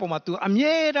ရိယပေါ်မှာ तू အ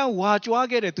မြဲတမ်းဝါကြွား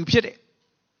ခဲ့တဲ့ तू ဖြစ်တယ်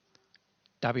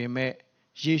ဒါပေမဲ့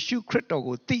ယေရှုခရစ်တော်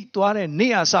ကိုသိသွားတဲ့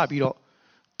နေ့အစပြီးတော့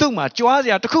သူ့မှာကြွားစ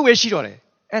ရာတစ်ခုပဲရှိတော့တယ်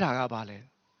အဲ့ဒါကဘာလဲ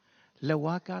လက်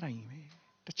ဝါးကားတိုင်းပဲ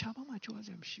တခြားဘာမှကြွားစ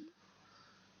ရာမရှိဘူး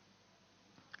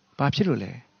ဘာဖြစ်လို့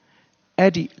လဲ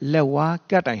အဲ့ဒီလက်ဝါး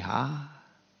ကတ်တိုင်ဟာ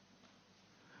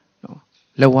နော်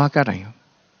လက်ဝါးကတ်တိုင်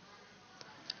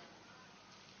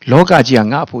လောကကြီးက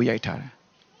ငါ့အဖို့ရိုက်ထားတယ်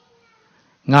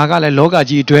ငါကလည်းလောက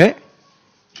ကြီးအတွက်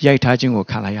ရိုက်ထားခြင်းကို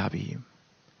ခံလိုက်ရပြီ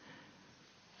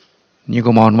ညီ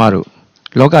ကောင်မောင်တို့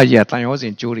လောကကြီးကတန်ရောစ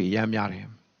င်ကြိုးတွေရမ်းများတယ်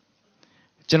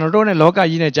ကျွန်တော်တို့နဲ့လောက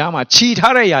ကြီးနဲ့ကြားမှာခြီ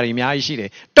ထားတဲ့ຢာတွေအများကြီးရှိတယ်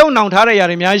တုံနှောင်ထားတဲ့ຢာ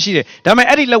တွေအများကြီးရှိတယ်ဒါပေမဲ့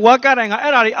အဲ့ဒီလက်ဝါးကတ်တိုင်က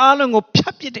အဲ့ဒါတွေအားလုံးကိုဖြ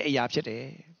တ်ပစ်တဲ့အရာဖြစ်တယ်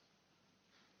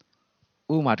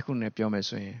ဥပမာတစ်ခုနဲ့ပြောမယ်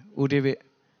ဆိုရင်ဦးဒေးဗစ်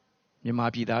မြန်မာ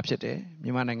ပြည်သားဖြစ်တယ်မြ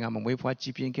န်မာနိုင်ငံမှာမွေးဖွား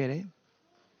ကြီးပြင်းခဲ့တယ်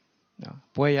နော်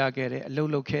ပွဲရခဲ့တယ်အလုပ်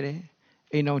လုပ်ခဲ့တယ်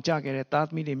အိမ်အောင်ကြခဲ့တယ်သားသ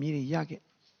မီးတွေမြေးတွေရခဲ့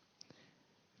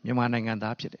မြန်မာနိုင်ငံ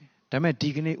သားဖြစ်တယ်ဒါပေမဲ့ဒီ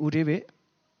ကနေ့ဦးဒေးဗစ်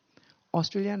ဩစ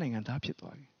တြေးလျနိုင်ငံသားဖြစ်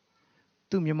သွားပြီ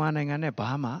သူမြန်မာနိုင်ငံနဲ့ဘာ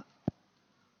မှ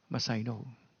မဆိုင်တော့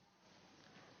ဘူး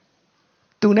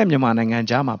သူနဲ့မြန်မာနိုင်ငံ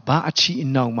ကြားမှာဘာအချီအ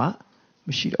နှောင်မှမ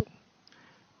ရှိတော့ဒါ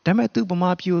ပေမဲ့သူဗမာ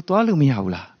ပြည်ကိုသွားလို့မရ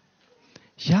ဘူးလား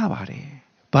ရပါတယ်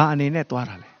ဘာအနေနဲ့သွား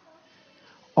တာလဲ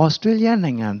ဩစတြေးလျ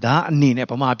နိုင်ငံသားအနေနဲ့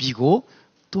ဗမာပြည်ကို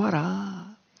သွားတာ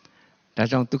ဒါ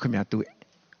ကြောင့်သူခင်ဗျာသူ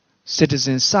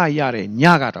citizen စရတဲ့ည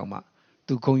ကတော့မှ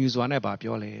သူဂုံယူစွာနဲ့ဗာ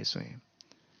ပြောလဲဆိုရင်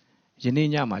ယနေ့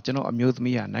ညမှာကျွန်တော်အမျိုးသ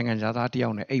မီးကနိုင်ငံသားတယော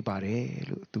က်နဲ့အိပ်ပါတယ်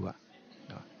လို့သူက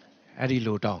နော်အဲ့ဒီ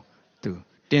လိုတောင်းသူ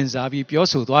တင်စားပြီးပြော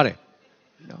ဆိုသွားတယ်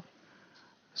နော်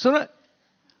ဆိုတော့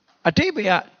အတိတ်ပဲ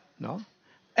ကနော်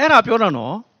အဲ့ဒါပြောတော့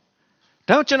နော်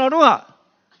ဒါကျွန်တော်တို့က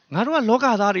ငါတို့ကလောက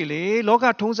သားတွေလေလောက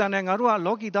ထုံးစံနဲ့ငါတို့က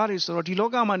လောကီသားတွေဆိုတော့ဒီလော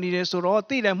ကမှာနေတယ်ဆိုတော့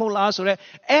သိတယ်မဟုတ်လားဆိုတော့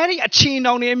အဲ့ဒီအချီ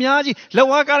နှောင်တွေအများကြီးလက်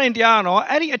ဝါးကားတဲ့တရားကတော့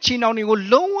အဲ့ဒီအချီနှောင်တွေကို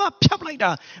လုံးဝဖြတ်ပလိုက်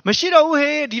တာမရှိတော့ဘူး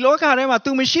ဟေးဒီလောကထဲမှာ तू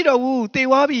မရှိတော့ဘူးတေ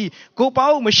သွားပြီကိုပေါ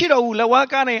င်းမရှိတော့ဘူးလက်ဝါး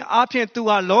ကားတဲ့အားဖြင့် तू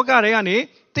ဟာလောကထဲကနေ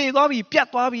တေသွားပြီပြတ်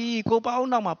သွားပြီကိုပေါင်း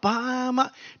နောက်မှာဘာမှ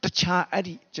တခြားအဲ့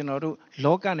ဒီကျွန်တော်တို့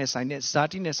လောကနဲ့ဆိုင်တဲ့ဇာ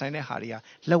တိနဲ့ဆိုင်တဲ့ဟာတွေက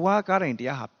လက်ဝါးကားတဲ့တ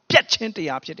ရားဟာပြတ်ချင်းတ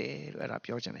ရားဖြစ်တယ်လို့အဲ့ဒါ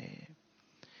ပြောချင်တယ်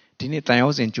ဒီနေ့တန်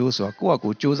ရောစင်ကျိုးဆိုတာကိုယ့်အ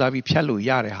ကိုစူးစမ်းပြီးဖြတ်လို့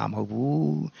ရတဲ့ဟာမဟုတ်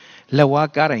ဘူးလက်ဝါး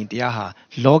ကားတိုင်းတရားဟာ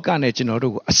လောကနဲ့ကျွန်တော်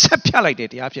တို့ကိုအဆက်ဖြတ်လိုက်တဲ့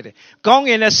တရားဖြစ်တယ်ကောင်းင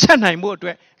င်နဲ့ဆက်နိုင်ဖို့အတွ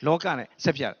က်လောကနဲ့ဆ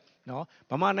က်ဖြတ်နော်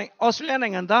ဗမာနိုင်ငံဩစတြေးလျနို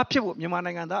င်ငံသားဖြစ်ဖို့မြန်မာ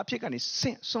နိုင်ငံသားအဖြစ်ကနေ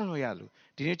ဆွန့်လို့ရလို့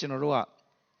ဒီနေ့ကျွန်တော်တို့က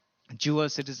dual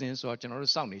citizen ဆိုတော့ကျွန်တော်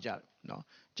တို့စောင့်နေကြတယ်နော်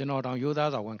ကျွန်တော်တောင်ရိုးသား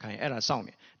စွာဝန်ခံရင်အဲ့ဒါစောင့်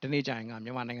နေဒီနေ့ကျရင်ငါမြ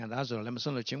န်မာနိုင်ငံသားဆိုတော့လည်းမဆွ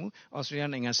န့်လို့ချင်းဘူးဩစတြေးလျ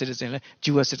နိုင်ငံ citizen လဲ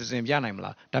dual citizen ပြနိုင်မ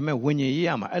လားဒါပေမဲ့ဝิญဉ်ရေးရ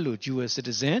မှာအဲ့လို dual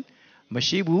citizenမ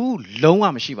ရှိဘူးလုံးဝ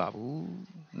မရှိပါဘူး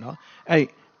เนาะအဲ့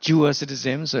dual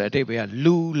citizen ဆိုတဲ့အဓိပ္ပာယ်က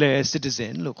လူလေ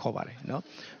citizen လို့ခေါ်ပါတယ်เนาะ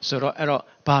ဆိုတော့အဲ့တော့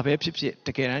ဘာပဲဖြစ်ဖြစ်တ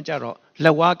ကယ်တမ်းကျတော့လ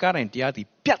က်ဝါးကားတိုင်းတရားသည်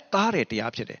ပြတ်သားတဲ့တ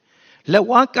ရားဖြစ်တယ်လက်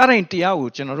ဝါးကားတိုင်းတရားကို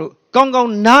ကျွန်တော်တို့ကောင်းကော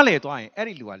င်းနားလည်သွားရင်အဲ့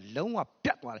ဒီလူကလုံးဝပြ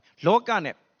တ်သွားတယ်လောက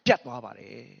နဲ့ပြတ်သွားပါတ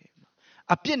ယ်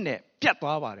အပြစ်နဲ့ပြတ်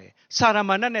သွားပါတယ်စာရ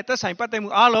မဏတ်နဲ့သက်ဆိုင်ပတ်သက်မှု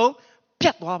အားလုံးပြ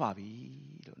တ်သွားပါပြီ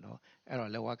လို့เนาะအဲ့တော့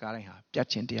လက်ဝါးကားတိုင်းဟာပြတ်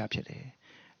ခြင်းတရားဖြစ်တယ်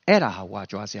အဲ့ဒါဟာဝါ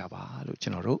ကြွားစရာပါလို့ကျွ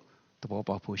န်တော်တို့သဘော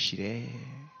ပေါက်ဖို့ရှိတယ်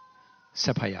ဆ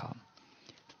က်ဖတ်ရအောင်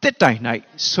တစ်တိုင်၌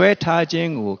ဆွဲထားခြ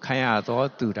င်းကိုခံရသော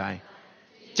သူတိုင်း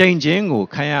ကြိမ်ခြင်းကို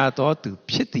ခံရသောသူ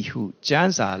ဖြစ်သည်ဟုကျ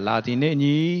မ်းစာလာသည်နှင့်အ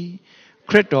ညီ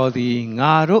ခရစ်တော်သည်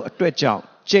ငါတို့အတွက်ကြောင့်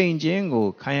ကြိမ်ခြင်းကို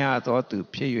ခံရသောသူ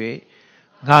ဖြစ်၍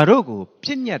ငါတို့ကိုပြ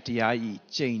ည့်ညတ်တရားဤ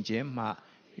ကြိမ်ခြင်းမှ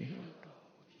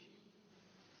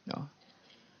နော်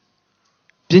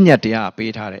ပြည့်ညတ်တရား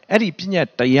ပေးထားတယ်အဲ့ဒီပြည့်ညတ်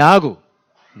တရားကို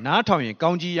နားထောင်ရင်ကော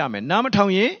င်းကြီးရမယ်နားမထော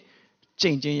င်ရင်ကြိ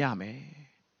မ်ချင်းရမယ်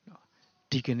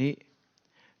ဒီကနေ့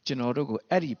ကျွန်တော်တို့ကို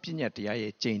အဲ့ဒီပြည့်ညတ်တရား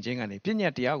ရဲ့ကြိမ်ချင်းကနေပြည့်ည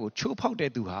တ်တရားကိုချိုးဖောက်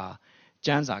တဲ့သူဟာကျ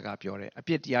မ်းစာကပြောတယ်အ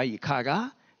ပြစ်တရားကြီးအခါက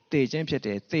သေခြင်းဖြစ်တ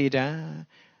ယ်သေတံ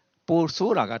ပို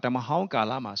ဆိုးတာကဓမ္မဟောင်းကာ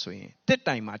လမှာဆိုရင်တစ်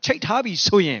တိုင်မှာချိတ်ထားပြီး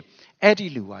ဆိုရင်အဲ့ဒီ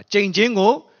လူဟာကြိမ်ချင်း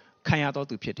ကိုခံရတော်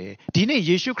သူဖြစ်တယ်ဒီနေ့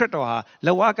ယေရှုခရစ်တော်ဟာလ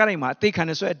က်ဝါးကားတိုင်းမှာအသေးခံ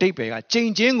တဲ့ဆိုအတိတ်ပဲကကြိ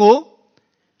မ်ချင်းကို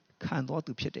ခံတော်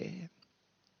သူဖြစ်တယ်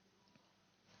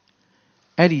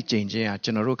အဲ့ဒီကြိမ်ချင်းကကျွ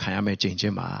န်တော်တို့ခံရမယ့်ကြိမ်ချ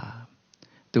င်းပါ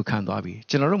သူခံသွားပြီ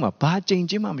ကျွန်တော်တို့မှာဘာကြိမ်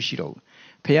ချင်းမှမရှိတော့ဘူး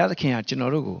ဖခင်သခင်ကကျွန်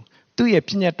တော်တို့ကိုသူ့ရဲ့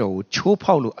ပြည့်ညတ်တော်ကိုချိုး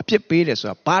ဖောက်လို့အပြစ်ပေးတယ်ဆို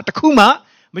တာဘာတစ်ခုမှ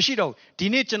မရှိတော့ဘူးဒီ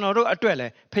နေ့ကျွန်တော်တို့အတွက်လ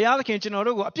ည်းဖခင်သခင်ကျွန်တော်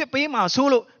တို့ကိုအပြစ်ပေးမှာဆို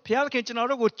လို့ဖခင်သခင်ကျွန်တော်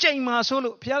တို့ကိုကြိမ်မှာဆို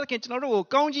လို့ဖခင်သခင်ကျွန်တော်တို့ကို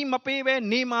ကောင်းကြီးမပေးဘဲ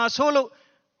နေမှာဆိုလို့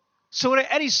ဆိုရဲ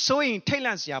အဲ့ဒီဆိုရင်ထိတ်လ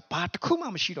န့်စရာဘာတစ်ခုမှ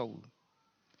မရှိတော့ဘူး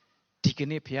ဒီက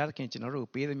နေ့ဘုရားသခင်ကျွန်တော်တို့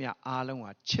ပေးသမျှအားလုံး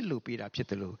ဟာချစ်လို့ပေးတာဖြစ်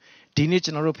တယ်လို့ဒီနေ့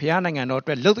ကျွန်တော်တို့ဘုရားနိုင်ငံတော်အ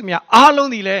တွက်လုပ်သမျှအား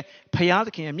လုံးဒီလဲဘုရားသ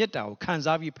ခင်ရဲ့မြတ်တာကိုခံ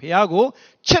စားပြီးဘုရားကို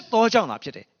ချစ်တော်ကြောင့်သာဖြ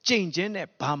စ်တယ်ကြိမ်ချင်းနဲ့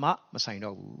ဘာမှမဆိုင်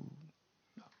တော့ဘူး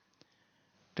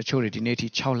တချို့တွေဒီနေ့ထိ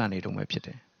6လနေတော့မှဖြစ်တ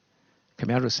ယ်ခင်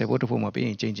ဗျားတို့10ဘုတ်တစ်ဖို့မပေးရ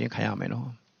င်ကြိမ်ချင်းခံရမယ်နော်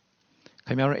ခ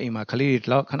င်ဗျားတို့အိမ်မှာကလေးတွေ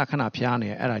လောက်ခဏခဏဖျားနေ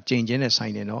အဲ့ဒါကြိမ်ချင်းနဲ့ဆို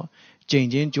င်တယ်နော်ကြိမ်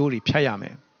ချင်းကြိုးတွေဖြတ်ရမ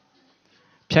ယ်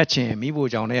ဖြတ်ခြင်းမိဖို့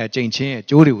ကြောင့်လည်းကြိမ်ချင်းရဲ့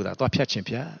ကြိုးတွေကိုသာသွားဖြတ်ခြင်း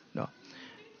ဖြတ်နော်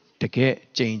တကယ်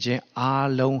ကြိမ်ချင်းအား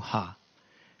လုံးဟာ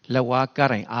လက်ဝါးကား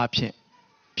တိုင်းအားဖြင့်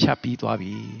ဖြတ်ပြီးသွား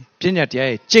ပြီပြည့်ညတ်တရား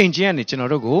ရဲ့ကြိမ်ချင်းကနေကျွန်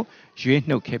တော်တို့ကိုရွေး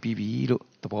နှုတ်ခဲ့ပြီးပြီလို့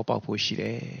သဘောပေါက်ဖို့ရှိတ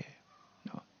ယ်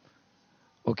နော်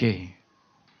โอเค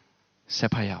ဆ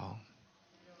က်ဖတ်ရအောင်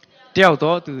တယောက်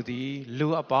သောသူသည်လူ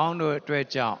အပေါင်းတို့အတွက်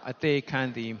ကြောင့်အသေးခံ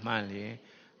သည်မှန်လျင်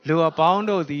လူအပေါင်း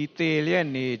တို့သည်သေလျက်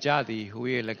နေကြသည်ဟူ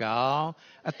၍၎င်း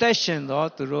အသက်ရှင်သော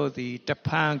သူတို့သည်တဖ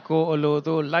န်ကိုအလို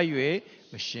သို့လိုက်၍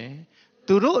မရှင်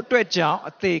သူတို့အတွက်ကြောင့်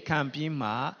အသေးခံပြီး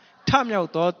မှထမြောက်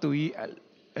သောသူ၏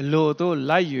အလိုသို့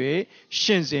လိုက်၍ရှ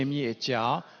င်စေမည်အကြော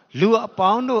င်းလူအ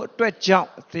ပေါင်းတို့အတွက်ကြောင့်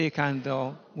အသေးခံသော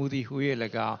မူသည်ဟူ၍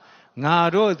၎င်းငါ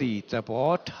တို့သည်သ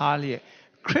ဘောထားလျက်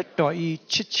ခရစ်တော်၏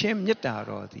ချစ်ခြင်းမေတ္တာ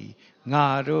တော်သည်ငါ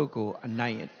တို့ကိုအနို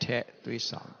င်အထက်သွေး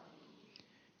ဆောင်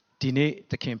ဒီနေ့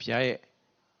သခင်ဖျားရဲ့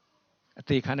အ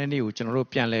သေးခံတဲ့နေ့ကိုကျွန်တော်တို့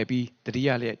ပြန်လည်ပြီးတတိယ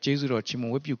လျက်ကျေးဇူးတော်ချီးမွ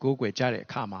မ်းဝတ်ပြုကိုးကွယ်ကြတဲ့အ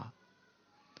ခါမှာ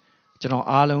ကျွန်တော်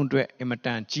အားလုံးအတွက်အင်မတ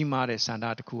န်ကြီးမားတဲ့စန္ဒ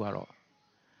တစ်ခုကတော့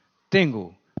တင့်ကို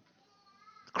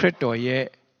ခရစ်တော်ရဲ့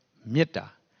မေတ္တာ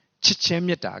ချစ်ချင်း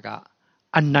မေတ္တာက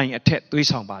အနိုင်အထက်သွေး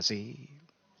ဆောင်ပါစေ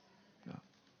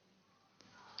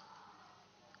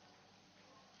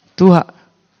သူဟာ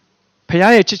ဖခင်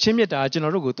ရဲ့ချစ်ချင်းမေတ္တာကျွန်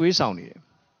တော်တို့ကိုသွေးဆောင်နေတယ်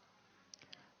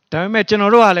ဒါပေမဲ့ကျွန်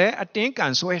တော်တို့ကလည်းအတင်းက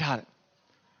န်ဆွဲထားတယ်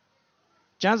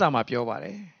ကျမ်းစာမှာပြောပါတ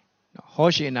ယ်ဟော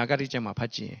ရှေနာဂတိကျမ်းမှာဖ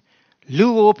တ်ကြည့်ရင်လူ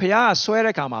ကိုဖခင်ကဆွဲ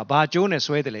တဲ့အခါမှာဘာကြိုးနဲ့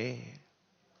ဆွဲတယ်လဲ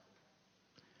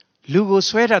လူကို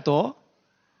ဆွဲတတ်တော့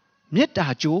မေတ္တာ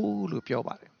ကြိုးလို့ပြော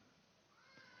ပါတယ်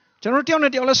ကျွန်တော်တယောက်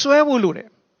နဲ့တယောက်လည်းဆွဲဖို့လိုတယ်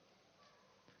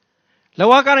လော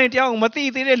ကကနေတယောက်မသိ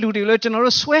သေးတဲ့လူတွေလည်းကျွန်တော်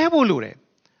တို့ဆွဲဖို့လိုတယ်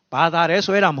ဘာသာရဲ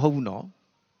ဆွဲတာမဟုတ်ဘူးနော်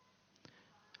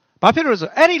ဘာဖြစ်လို့လဲ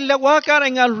ဆိုအဲ့ဒီလောကတို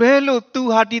င်းကလွဲလို့သူ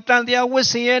ဟာဒီတန်တရားဝတ်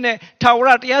ဆင်ရဲနဲ့ထာဝရ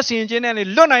တရားစီရင်ခြင်းနဲ့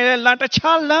လွတ်နိုင်တဲ့လမ်းတ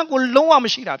ခြားလမ်းကိုလုံးဝမ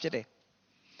ရှိတာဖြစ်တယ်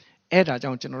အဲ့ဒါ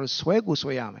ကြောင့်ကျွန်တော်တို့ဆွဲကို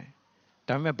ဆွဲရမယ်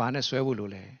ဒါပေမဲ့ဘာနဲ့ဆွဲဖို့လို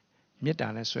လဲမေတ္တာ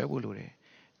နဲ့ဆွဲဖို့လိုတယ်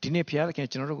ဒီနေ့ဘုရားသခင်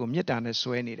ကျွန်တော်တို့ကိုမေတ္တာနဲ့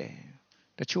ဆွဲနေတယ်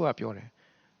တချို့ကပြောတယ်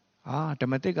ဓ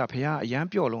မ္မသစ်ကဘုရားအရန်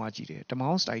ပြော့လုံးအားကြည့်တယ်ဓမ္မ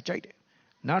ဟောင်းစတိုင်ကြိုက်တယ်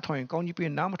နားထောင်ရင်ကောင်းကြီးပြ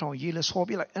နားမထောင်ရေးလဲဆော်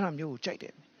ပြလိုက်အဲ့လိုမျိုးကိုကြိုက်တ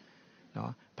ယ်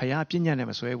နော်ဘုရားပြညတ်နဲ့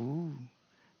မဆွဲဘူး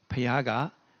ဘုရားက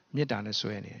မေတ္တာနဲ့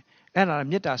ဆွဲနေတယ်အဲ့ဒါ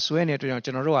မေတ္တာဆွဲနေတဲ့အတွက်ကြောင့်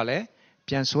ကျွန်တော်တို့ကလည်း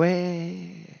ပြန်ဆွဲ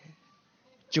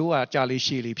ကျိုးကကြာလေး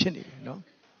ရှည်လေးဖြစ်နေတယ်နော်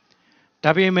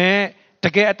ဒါပေမဲ့တ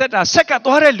ကယ်အသက်တာဆက်က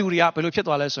သွားတဲ့လူတွေကဘယ်လိုဖြစ်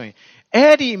သွားလဲဆိုရင်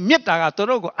အဲ့ဒီမေတ္တာကသူ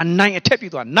တို့ကိုအနိုင်အထက်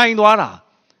ပြီးသွားနိုင်သွားတာ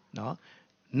နော်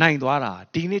နိုင်သွားတာ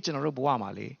ဒီနေ့ကျွန်တော်တို့ဘဝမှာ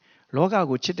လေလောက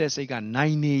ကိုချစ်တဲ့စိတ်ကနို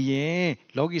င်နေရင်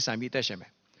လောကီဆံပြီးအသက်ရှင်မ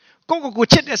ယ်ကို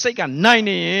ချစ်တဲ့စိတ်ကနိုင်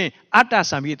နေရင်အတ္တ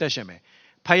ဆံပြီးအသက်ရှင်မယ်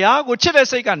ဖယားကိုချစ်တဲ့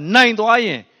စိတ်ကနိုင်သွားရ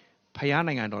င်ဖယား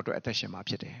နိုင်ငံတော်အတွက်အသက်ရှင်မှာ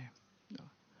ဖြစ်တယ်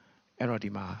အဲ့တော့ဒီ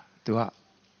မှာသူက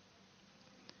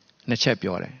နှစ်ချက်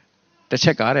ပြောတယ်တစ်ချ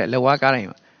က်ကတဲ့လက်ဝါးကားတိုင်း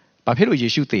ဘာဖြစ်လို့ယေ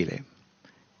ရှုသေလဲ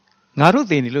ငါတို့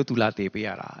သေနေလို့သူလာသေပေးရ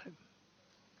တာ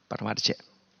ပထမတစ်ချက်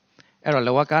အဲ့တော့လ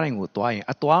က်ဝါးကားတိုင်းကိုသွားရင်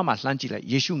အသွားမှာလှမ်းကြည့်လိုက်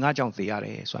ယေရှုငါကြောင့်သေရတ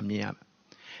ယ်ဆိုတာမြင်ရမယ်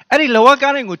အဲ့ဒီလက်ဝါး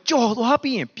ကားတိုင်းကိုကြော်သွား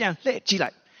ပြီးရင်ပြန်လှည့်ကြည့်လို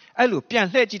က်အဲ့လိုပြန်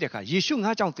လှည့်ကြည့်တဲ့အခါယေရှု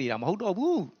ငါကြောင့်သေတာမဟုတ်တော့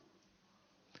ဘူး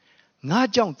ငါ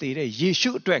ကြောင့်သေတဲ့ယေရှု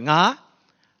အတွက်ငါ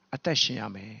အသက်ရှင်ရ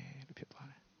မယ်လို့ဖြစ်သွား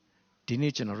တယ်ဒီ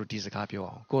နေ့ကျွန်တော်တို့ဒီစကားပြော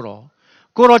အောင်ကို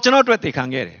တော့ကျွန်တော်အတွက်သေခံ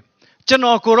ခဲ့တယ်ကျွန်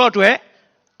တော်ကိုတော့အတွက်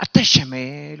အသက်ရှင်မ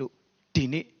ယ်လို့ဒီ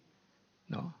နေ့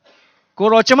နော်ကို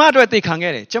တော့ကျမအတွက်သေခံ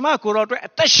ခဲ့တယ်ကျမကိုတော့အတွက်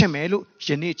အသက်ရှင်မယ်လို့ယ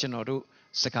နေ့ကျွန်တော်တို့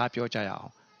စကားပြောကြရအောင်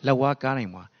လက်ဝါးကားတို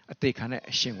င်းမှာအသေးခံတဲ့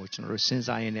အရှင်ကိုကျွန်တော်တို့စဉ်း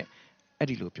စားရင်းနဲ့အဲ့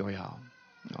ဒီလိုပြောရအောင်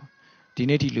နော်ဒီ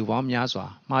နေ့ဒီလူပေါင်းများစွာ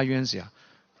မှားယွင်းစရာ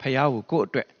ဖယားကိုကိုယ့်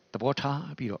အတွက်သဘောထား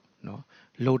ပြီးတော့နော်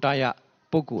လိုတရ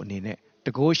ပုဂ္ဂိုလ်အနေနဲ့တ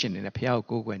ကိုးရှင်အနေနဲ့ဖယားကို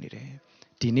ကိုးကွယ်နေတယ်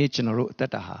ဒီနေ့ကျွန်တော်တို့အသ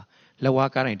က်တာဟာလက်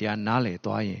ဝါးကားတိုင်းတရားနားလည်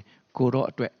သွားရင်ကိုတော့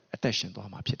အတွက်အသက်ရှင်သွား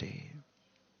မှာဖြစ်တယ်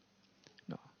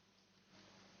နော်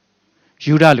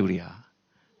ယူဒလူတွေဟာ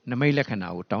နမိတ်လက္ခဏာ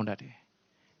ကိုတောင်းတတ်တယ်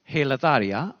ဟေလသတွေ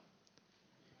က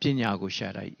ပညာကိုရှာ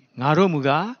တတ်ငါတို့မူ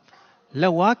ကားလ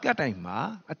က်ဝါးကတ်တိုင်မှာ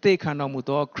အသေးခံတော်မူ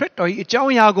သောခရစ်တော်၏အကြော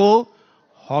င်းအရာကို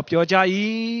ဟောပြောကြ၏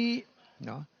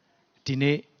နော်ဒီ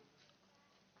နေ့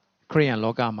ခရိယန်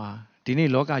လောကမှာဒီနေ့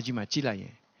လောကကြီးမှာကြည့်လိုက်ရ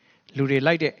င်လူတွေ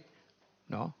လိုက်တဲ့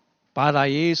နော်ဘာသာ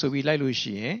ရေးဆိုပြီးလိုက်လို့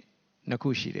ရှိရင်နှစ်ခု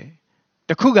ရှိတယ်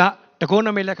တစ်ခုကတကုန်းန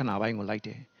မိတ်လက္ခဏာပိုင်းကိုလိုက်တ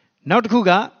ယ်နောက်တစ်ခု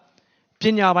ကပ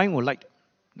ညာပိုင်းကိုလိုက်တယ်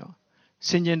နော်စ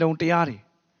င်ကြင်တုံတရားတွေ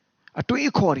အတွေး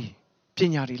အခေါ်တွေပ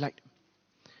ညာတွေလိုက်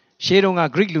ရှေးတုန်းက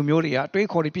Greek လူမျိုးတွေကအတွေး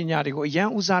ခေါ်တွေပညာတွေကိုအရန်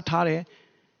ဦးစားထားတယ်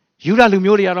ယူဒလူ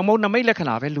မျိုးတွေကတော့မဟုတ်နမိတ်လက္ခ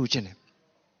ဏာပဲလူချင်းတယ်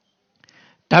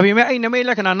ဒါပေမဲ့အဲ့နမိတ်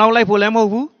လက္ခဏာနောက်လိုက်ဖို့လည်းမဟုတ်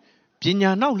ဘူးပညာ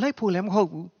နောက်လိုက်ဖို့လည်းမဟုတ်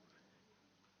ဘူး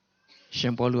ရှ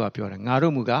င်ပေါလုကပြောတယ်ငါ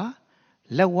တို့မူကား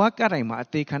လက်ဝါးကတ်တိုင်မှာအ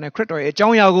သေးခံတဲ့ခရစ်တော်ရဲ့အကြော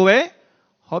င်းအရာကိုပဲ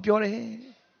ဟောပြောတယ်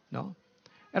နော်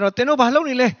အဲ့တော့သင်တို့ဘာလုပ်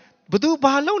နေလဲဘသူ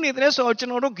ဘာလုပ်နေတယ်ဆိုတော့ကျွန်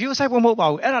တော်တို့ဂရုစိုက်ဖို့မဟုတ်ပါ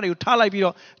ဘူးအဲ့ဒါတွေကိုထားလိုက်ပြီး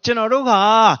တော့ကျွန်တော်တို့က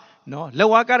နော်လက်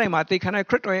ဝါးကတ်တိုင်မှာအသေးခံတဲ့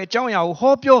ခရစ်တော်ရဲ့အကြောင်းအရာကို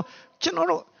ဟောပြောကျွန်တော်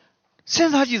တို့စ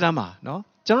ဉ်းစားကြည့်စမ်းပါနော်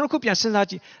ကျွန်တော်တို့ခုပြန်စဉ်းစား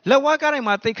ကြည့်လက်ဝါးကတ်တိုင်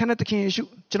မှာအသေးခံတဲ့သခင်ယေရှု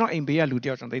ကျွန်တော်အိမ်ဘေးကလူတ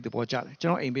ယောက်ကျွန်တော်သိတဲ့ပေါ်ကြတယ်ကျွ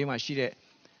န်တော်အိမ်ဘေးမှာရှိတဲ့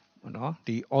နော်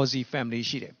ဒီ Aussie family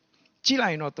ရှိတယ်ကြည့်လို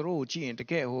က်ရင်တော့သူတို့ကိုကြည့်ရင်တ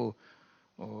ကယ်ဟို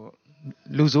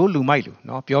လူဆိုးလူမိုက်လူ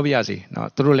နော်ပြောပြရစီနော်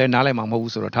သူတို့လည်းနားလည်မှာမဟုတ်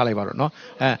ဘူးဆိုတော့ထားလိုက်ပါတော့နော်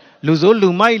လူဆိုးလူ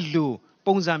မိုက်လူ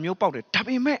ပုံစံမျိုးပေါက်တယ်ဒါ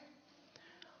ပေမဲ့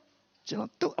ကျွန်တော်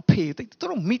သူ့အဖေသူ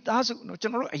တို့မိသားစုနော်ကျွ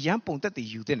န်တော်တို့အရန်ပုံသက်တည်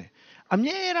ယူတဲ့တယ်အ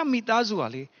မြဲတမ်းမိသားစုက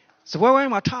လေစပွဲဝို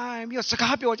င်းမှာထိုင်ပြီးတော့စ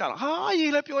ကားပြောကြတာဟာ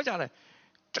ရေးလည်းပြောကြတယ်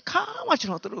တခါမှကျွ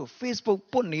န်တော်တို့ Facebook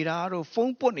ပုတ်နေတာတို့ဖု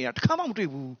န်းပုတ်နေတာတခါမှမတွေ့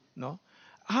ဘူးနော်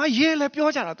ရေးလည်းပြော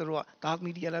ကြတာတို့ကဒါ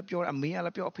မီဒီယာလည်းပြောအမေကလ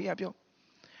ည်းပြောအဖေကပြော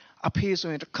အဖေဆို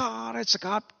ရင်တခါတည်းစ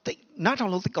ကားသိနားထော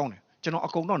င်လို့သိကောင်းတယ်ကျွန်တော်အ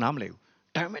ကုန်တော့နားမလည်ဘူး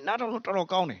ဒါပေမဲ့နားထောင်လို့တော်တော်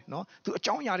ကောင်းတယ်နော်သူအ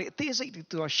ကြောင်းအရာတွေအသေးစိတ်တွေ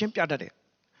သူကရှင်းပြတတ်တယ်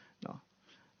နော်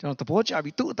ကျွန်တော်သဘောကျ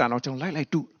ပြီးသူ့အတန်တော့ကျွန်တော်လိုက်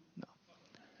တူနော်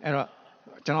အဲ့တော့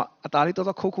ကျွန်တော်အသားလေး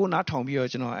တော့ခိုးခိုးနားထောင်ပြီးတော့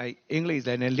ကျွန်တော်အဲအင်္ဂလိပ်လ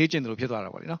ည်းလေ့ကျင့်သလိုဖြစ်သွားတာ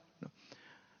ပေါ့လေနော်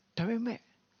ဒါပေမဲ့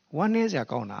ဝမ်းနည်းစရာ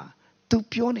ကောင်းတာသူ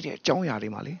ပြောနေတဲ့အကြောင်းအရာတွေ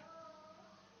မှာလေ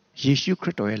ယေရှုခရ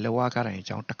စ်တော်ရဲ့လက်ဝါးကားတိုင်းအ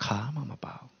ကြောင်းတစ်ခါမှမ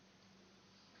ပါဘူး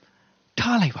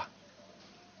ထားလိုက်ပါ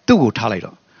သူ့ကိုထားလိုက်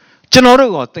တော့ကျွန်တော်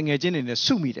တို့ကတငယ်ချင်းတွေနဲ့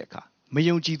စုမိတဲ့အခါမ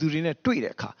ယုံကြည်သူတွေနဲ့တွေ့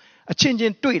တဲ့အခါအချင်းချ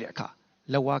င်းတွေ့တဲ့အခါ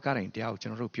လက်ဝါးကားတိုင်းတရားကိုကျွ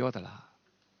န်တော်တို့ပြောသလား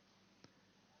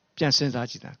ပြန်စဉ်းစား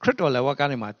ကြည့်တာခရစ်တော်လက်ဝါးကား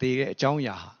တိုင်းမှာတည်တဲ့အကြောင်းအ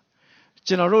ရာဟာ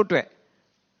ကျွန်တော်တို့အတွက်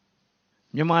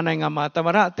မြန်မာနိုင်ငံမှာတမ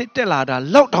ရအသစ်တက်လာတာ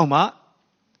လောက်တောင်မှ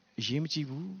အရေးမကြီး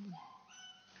ဘူး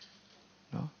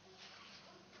နော်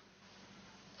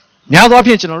များသောအား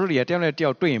ဖြင့်ကျွန်တော်တို့တွေကတယောက်နဲ့တယော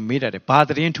က်တွေ့ရင်မေးတတ်တယ်ဘာသ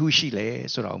တင်းထူးရှိလဲ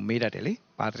ဆိုတာကိုမေးတတ်တယ်လေ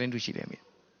ဘာသတင်းထူးရှိလဲမေး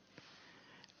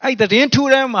အဲ့သတင်းထူး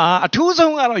ထဲမှာအထူး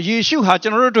ဆုံးကတော့ယေရှုဟာကျွ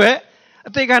န်တော်တို့အတွက်အ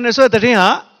သေးခံနေဆိုတဲ့သတင်းဟာ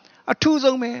အထူး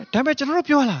ဆုံးပဲဒါပေမဲ့ကျွန်တော်တို့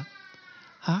ပြောလာ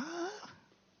ဟာ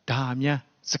ဒါများ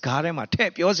စကားထဲမှာထ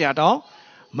ည့်ပြောစရာတောင်း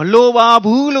မလိုပါ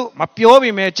ဘူးလို့မပြောပေ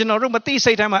မဲ့ကျွန်တော်တို့မသိ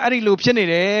စိတ်တိုင်းမှာအဲ့ဒီလိုဖြစ်နေ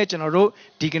တယ်ကျွန်တော်တို့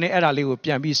ဒီကနေ့အဲ့ဒါလေးကိုပြ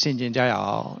န်ပြီးဆင်ခြင်ကြရ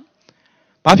အောင်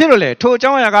ဘာဖြစ်လို့လဲထိုအကြော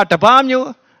င်းအရာကတပါးမျိုး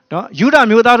နော်ယူဒ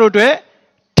မျိုးသားတို့အတွက်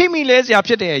ထိမိလဲစရာ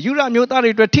ဖြစ်တယ်ယူဒမျိုးသားတွေ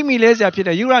အတွက်ထိမိလဲစရာဖြစ်တ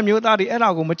ယ်ယူဒမျိုးသားတွေအဲ့ဒါ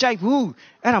ကိုမကြိုက်ဘူး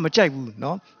အဲ့ဒါမကြိုက်ဘူး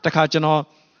နော်တခါကျွန်တော်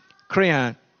ခရိယန်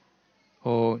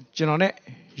ကျွန်တော်နဲ့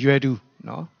ရွယ်တူ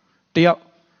နော်တယောက်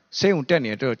ဆေးုံတက်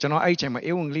နေတော့ကျွန်တော်အဲ့ဒီအချိန်မှာ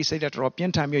ဧဝံဂေလိစိတ်တက်တော်ပြ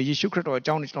င်းထန်ပြီးယေရှုခရစ်တော်အ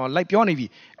ကြောင်းကျွန်တော်လိုက်ပြောနေပြီ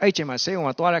အဲ့ဒီအချိန်မှာဆေးုံ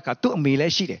ကသွားတဲ့အခါသူ့အမေလ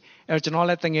ည်းရှိတယ်အဲ့တော့ကျွန်တော်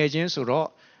လည်းတငယ်ချင်းဆိုတော့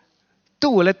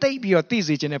သူ့ကိုလည်းတိတ်ပြီးတော့သိ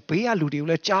စေခြင်းနဲ့ဘေးကလူတွေကို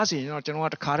လည်းကြားစေခြင်းတော့ကျွန်တော်က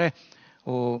တခါတည်း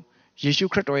ယေရှု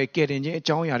ခရစ်တော်ရဲ့ကယ်တင်ခြင်းအ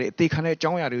ကြောင်းအရာတွေအသေးခံတဲ့အ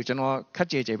ကြောင်းအရာတွေကိုကျွန်တော်ခက်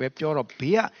ကြဲကြဲပဲပြောတော့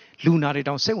ဘေးကလူနာတွေ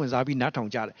တောင်စိတ်ဝင်စားပြီးနားထောင်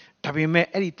ကြတယ်ဒါပေမဲ့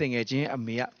အဲ့ဒီတငယ်ချင်းအ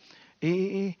မေက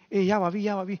အေးရပါပြီ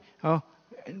ဟော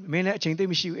မင်းလည်းအချိန်သိ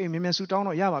မရှိဘူးအေးမြန်ဆူတောင်း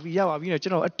တော့ရပါပြီနဲ့ကျွ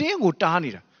န်တော်အတင်းကိုတားနေ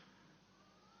တာ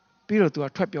ပြီးတော့ तू က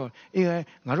ထွက်ပြောအေး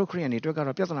ငါတို့ခရိယန်တွေအတွက်က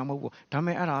တော့ပြဿနာမဟုတ်ဘူးဒါ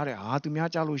မဲ့အဲ့ဒါတဲ့ဟာသူများ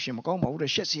ကြားလို့ရှင်မကောင်းပါဘူး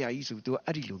တဲ့ရှက်စရာကြီးဆို तू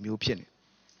အဲ့ဒီလိုမျိုးဖြစ်နေ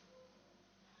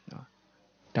နော်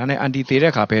ဒါနဲ့အန်တီသေး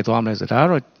တဲ့ခါပဲသွားမလဲဆိုဒါက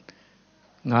တော့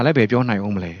ငါလည်းပဲပြောနိုင်အော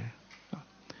င်မလဲ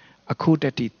အခုတ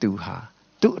တိသူဟာ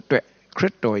သူ့အတွက်ခရ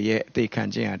စ်တော်ရဲ့အသေးခံ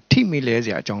ခြင်းဟာထိမိလဲစ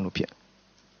ရာအကြောင်းလို့ဖြစ်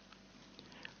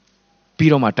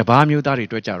ပြီးတော့မှတပါးမျိုးသားတွေ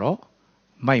အတွက်ကြတော့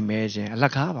မိုက်မဲခြင်းအလ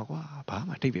ကားပါကွာဘာ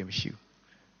မှအတိတ်ပဲမရှိဘူး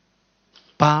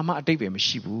ဘာမှအတိတ်ပဲမ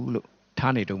ရှိဘူးလို့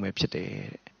ထားနေတုံးပဲဖြစ်တယ်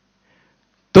တဲ့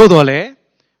သို့တော်လည်း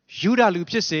ယူဒလူ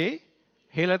ဖြစ်စေ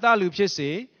ဟေလသလူဖြစ်စေ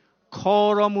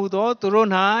ခေါ်တော်မူသောသူတို့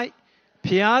၌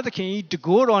ဖျားသခင်၏တ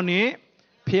ကိုးတော်နှင့်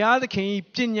ဖျားသခင်၏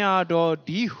ပညာတော်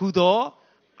ဒီဟုသော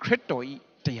ခရစ်တော်၏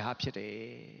တရားဖြစ်တယ်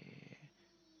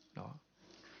နော်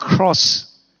cross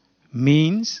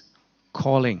means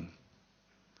calling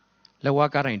လက်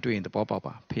ဝါးကားတိုင်းတွေ့ရင်သဘောပေါက်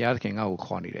ပါဖျားသခင်ငါ့ကို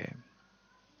ခေါ်နေတယ်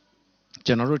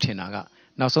ကျွန်တော်တို့ထင်တာက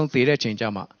နောက်ဆုံးသေတဲ့ချိန်ကျ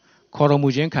မှခေါ်တော်မူ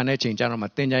ခြင်းခံတဲ့ချိန်ကျတော့မှ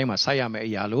သင်္ချိုင်းမှာဆိုက်ရမယ့်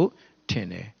အရာလို့ထင်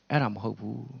တယ်အဲ့ဒါမဟုတ်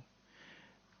ဘူး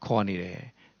ခေါ်နေတယ်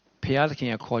ဖျားသခင်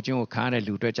ရဲ့ခေါ်ခြင်းကိုခံရတဲ့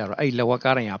လူတွေကြတော့အဲ့လက်ဝါး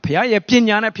ကားတိုင်းဟာဖျားရဲ့ပ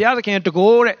ညာနဲ့ဖျားသခင်ရဲ့တ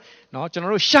ကိုးတဲ့နော်ကျွန်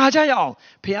တော်တို့ရှာကြရအောင်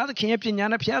ဖျားသခင်ရဲ့ပညာ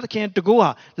နဲ့ဖျားသခင်ရဲ့တကိုးဟာ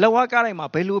လက်ဝါးကားတိုင်းမှာ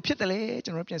ဘယ်လိုဖြစ်တယ်လဲ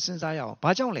ကျွန်တော်တို့ပြန်စဉ်းစားရအောင်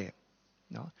ဘာကြောင့်လဲ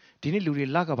နော်ဒီနေ့လူတွေ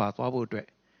လက်ကပါသွားဖို့အတွက်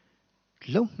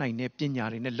လုံနိုင်တဲ့ပညာ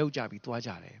တွေနဲ့လောက်ကြပြီးသွားကြ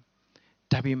တယ်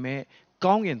ဒါပေမဲ့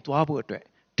ကောင်းကင်သွားဖို့အတွက်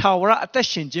ထာဝရအသက်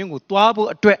ရှင်ခြင်းကိုသွားဖို့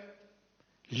အတွက်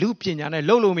လူပညာနဲ့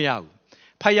လှုပ်လို့မရဘူး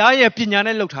ဖခင်ရဲ့ပညာ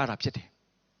နဲ့လှုပ်ထားတာဖြစ်တယ်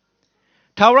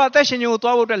ထာဝရအသက်ရှင်ခြင်းကို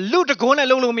သွားဖို့အတွက်လူတကိုးနဲ့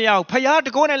လှုပ်လို့မရဘူးဖခင်တ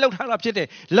ကိုးနဲ့လှုပ်ထားတာဖြစ်တယ်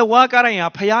လက်ဝါးကားတိုင်းဟာ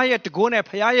ဖခင်ရဲ့တကိုးနဲ့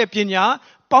ဖခင်ရဲ့ပညာ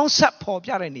ပေါင်းဆက်ဖော်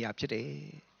ပြတဲ့နေရာဖြစ်တယ်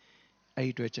အဲ့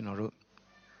ဒီအတွက်ကျွန်တော်တို့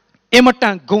အင်မတ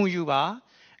န်ဂုဏ်ယူပါ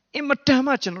အင်မတန်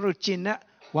မှကျွန်တော်တို့ကျင့်တဲ့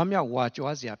ဝမ်းမြောက်ဝါ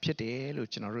ကြွားစရာဖြစ်တယ်လို့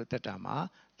ကျွန်တော်တို့သက်တာမှာ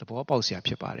သဘောပေါက်စရာ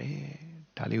ဖြစ်ပါတယ်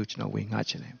ဒါလေးကိုကျွန်တော်ဝေငှ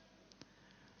ချင်တယ်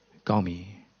ကောင်းပြီ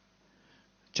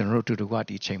ကျွန်တော်တို့တူတူက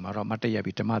ဒီချိန်မှာတော့မတ်တရ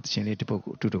ပြီးဓမ္မသရှင်လေးတစ်ပုဒ်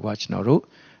ကိုတူတူကကျွန်တော်တို့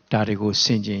ဒါတွေကိုဆ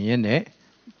င်ခြင်ရင်းနဲ့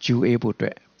ဂျူးအေးဖို့အတွ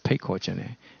က်ဖိတ်ခေါ်ခြင်းတ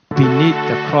ယ် beneath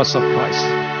the cross of Christ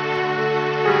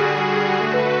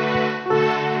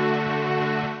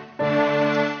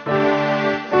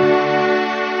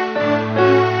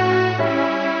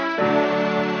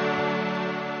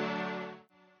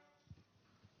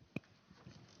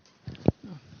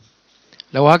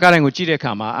လက်ဝါးကားတိုင်းကိုကြည့်တဲ့အ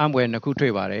ခါမှာအံ့ဖွယ်နှစ်ခု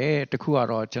တွေ့ပါတယ်တစ်ခုက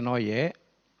တော့ကျွန်တော်ရဲ့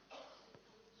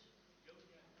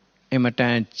အင်မတ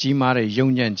န်ကြီးမားတဲ့ယုံ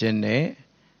ကြည်ခြင်းနဲ့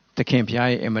သခင်ဖျား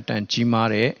ရဲ့အင်မတန်ကြီးမား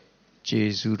တဲ့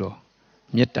ကျေးဇူးတော်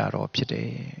မေတ္တာတော်ဖြစ်တယ်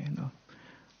နော်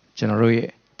ကျွန်တော်တို့ရဲ့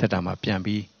သက်တာမှာပြန်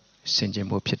ပြီးဆင်ခြင်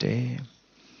ဖို့ဖြစ်တယ်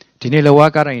ဒီနေ့လက်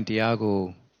ဝါးကားတိုင်းတရားကို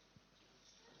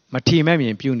မထီမဲ့မြ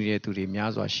င်ပြုနေတဲ့သူတွေ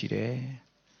များစွာရှိတယ်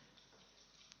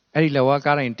အဲ့ဒီလက်ဝါး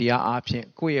ကားတိုင်းတရားအားဖြင့်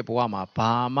ကိုယ့်ရဲ့ဘဝမှာ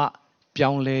ဘာမှပြော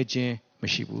င်းလဲခြင်းမ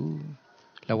ရှိဘူး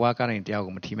လက်ဝါးကားတိုင်းတရား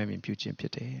ကိုမထီမဲ့မြင်ပြုခြင်းဖြ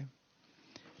စ်တယ်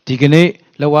ဒီကနေ့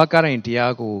လက်ဝါးကားတိုင်းတ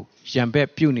ရားကိုရံဘက်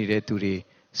ပြုနေတဲ့သူတွေ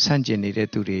Sanjin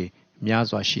needed to the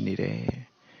Miazwa she needed.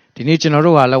 The nature of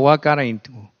la wakara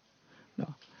into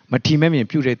Matimem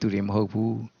imputed to him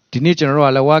hope. The nature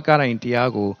of la wakara in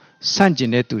Tiago,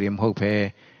 Sanjin to him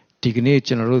hope. Dignate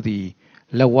general the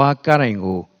la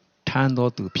wakarango, tando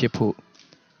to people.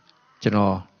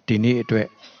 General, the need to it,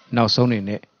 now soon in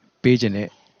it, page in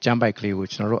it, jump by clay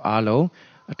which no alo,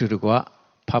 to the gua,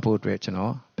 papo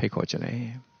directional,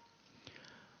 paycochene.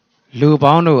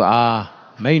 Lubano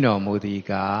a maino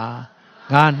modiga,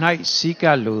 ga night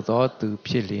sika ludo to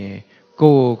pili,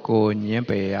 go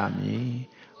nyempe ami,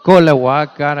 go la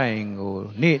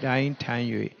wakarango, need I in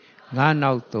time, ga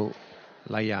now to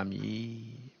layami.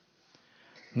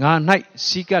 Nga night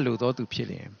sika ludo to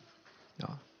pili.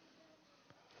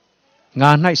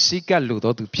 Nga night sika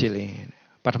ludo to pili.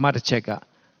 But matter checker.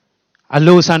 A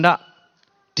low sanda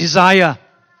desire.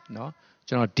 No,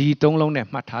 General D. Don't long net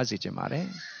matazi jemare.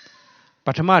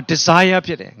 But ma desire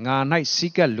pili. Nga night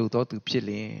sika ludo to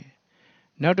pili.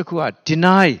 Now the kua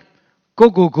deny.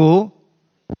 Go.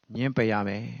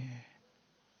 Nyempayame.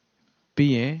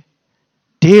 Being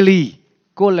daily.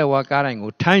 Go le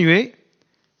wakarango. Tanwe.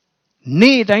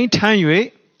 Need I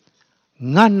tanwe.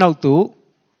 Nga now to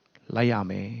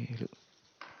layame.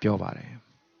 Piovare.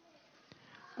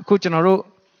 General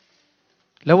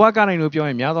Lawakaran will be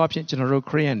a mother option General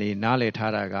Korean in Nale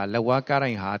Taraga,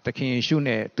 Lawakaran hat, the king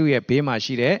shune, do ye bema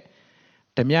shide,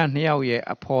 the man near ye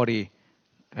a party,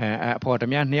 a port, the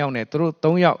man near ne through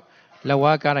Tongyao,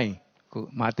 Lawakaran,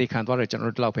 Mati Cantora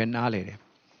General Lopen Nale.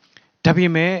 Tabi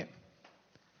me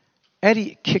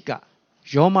Eddie Kika,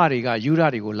 Yomariga,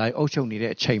 Yurarigo, like Ocho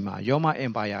needed Chema, Yoma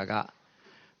Embayaga,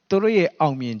 Toroye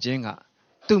Aumien Jenga,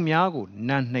 Tumiago,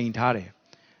 Nan named Tare.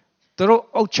 Toro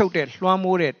Ochote,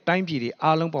 Luamore, Time Piri,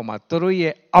 Alamboma,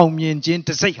 Toroye, Aumien Jin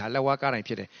to say Halawaka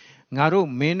Pire. Naro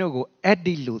Menogo at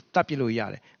the low, Tapilo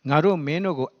Yare. Naro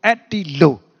Menogo at the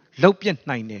low, Lopian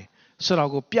Nine. So I'll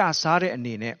go Piassare and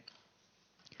Nene.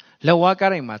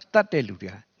 Lawakarema, Tate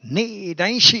Ludia. Nay,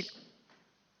 dine shit.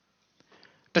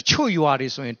 The chu you are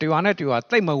is when to honor you are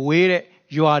time away,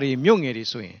 you are a young eddy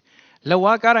swing.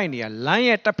 Lawakarania, lying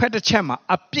at the petachema,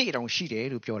 a plate on sheet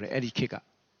to pure Eddie Kicker.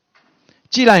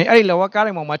 Chila, Eddie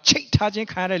Lawakarama, check touching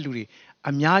kind of luri,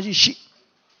 a miaji sheet.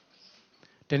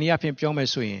 Then you have him Piome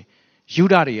swing.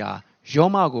 Yudaria,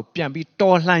 Yomago, Piambi,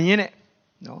 Torlan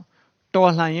no,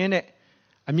 Torlan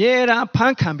a mere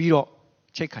pan can be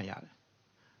check kayal.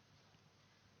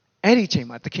 Eddie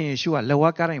Chema, the king is sure,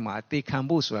 Lawakarama, they can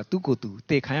both to go to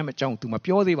take him a jump to my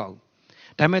pure devout.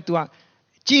 Dametua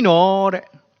Gino,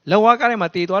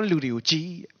 Lawakarama, they don't lure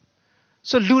G.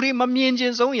 So lure my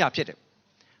engines on yapit.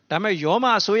 Dame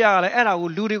Yoma, Soya, and I will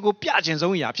lure go piagins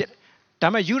on yapit.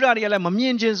 Dame Yudaria, my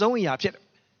engines on yapit.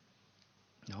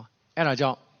 No, and I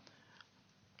jump.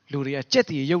 Luria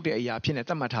jetty, Yoda yapin at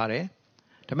the matare.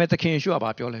 Dame the king is sure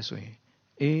about your swing.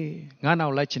 Nana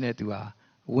lighting it to her.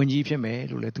 When ye me,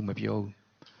 Lule to my pio.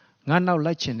 None now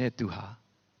lighting it to her.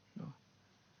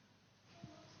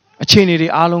 A chinny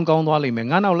along gone wally me,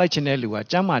 none now lighting it to her,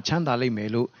 Jama Chandali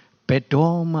melu,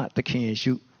 bedoma the king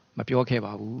shoot, my pure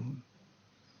kebabu.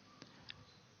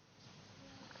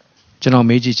 General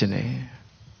Meiji Jene,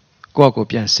 Gogo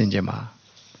Pian Sinjama.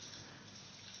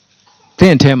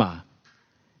 Then Tema,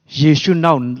 ye should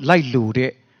now light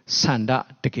lude, Sanda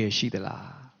the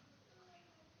Geshidala.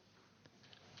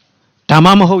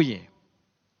 Tamama hoye.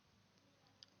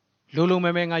 Lulu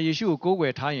Mamenga Yeshu go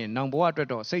where tying, Namboa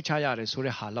Dredo, say Chaya, Sure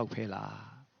Halok Pela.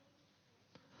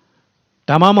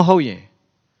 Tamama hoye.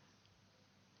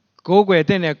 Go where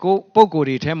then a go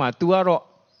Pogori Tema, Tuaro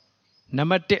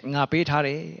Namate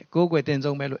Napetare, go where then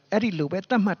Zomelo, Eddie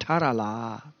Lubeta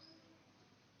Matarala.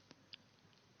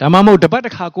 Tamamo the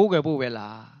Bataka go where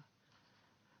Buela.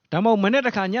 Tamo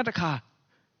Manetaka Nyataka.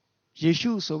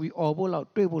 Yeshu so we all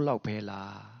out, table out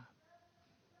Pela.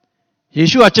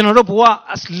 Yeshua General Boa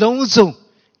as lonesome.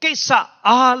 Kesa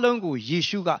Alongo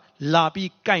Yeshuga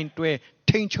Labi kind to a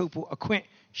Tainchopu acquaint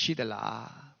Shidala.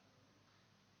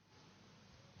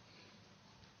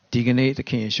 Dignate the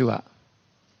King Yeshua.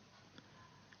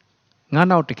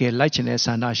 None out to get lightness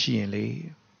and Ashi and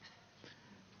lay.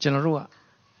 General,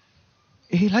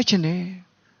 lightning.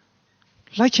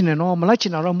 Lightning or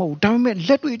Malachin Aramo, damn it,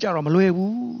 let we jar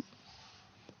Malue.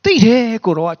 Did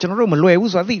go General Malue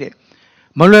was a leader.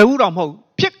 Malewuram,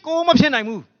 pick all my pen I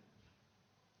move.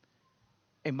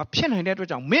 And my pen I never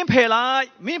down. Min pay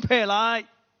lie.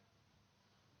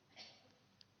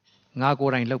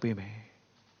 Nago ain't look me.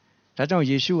 That's all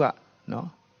Yeshua, no.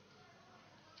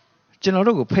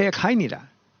 General pay a kindness.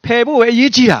 Pay boy a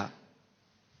year.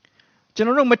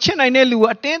 General Machin I never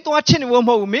attend to a chin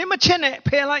woman, me machine,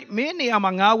 pay like many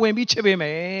among our when we chive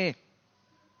me.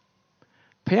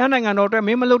 Payana and Otra,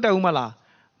 Mimalota Umala.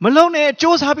 Malone,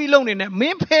 Josabi Lone,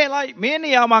 Mim pay like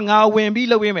many among when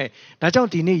below women.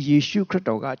 Najantini, Yeshu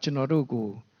Kretoga,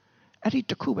 Chenorugo. At it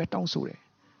to Kuba Tonsure.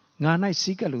 Nana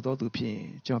seek a ludo to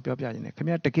pin, John Piapian, come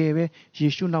here to give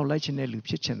Yeshu now light in a loop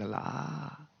channel.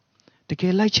 The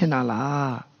gay light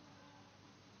channel.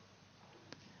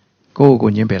 Go go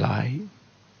Nimbelai.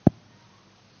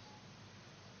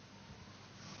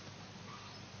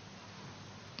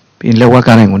 In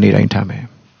Lewakaran on the rain time.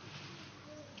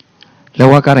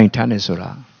 Lewakaran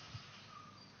Tanesura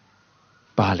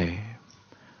Bale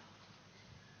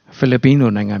Filipino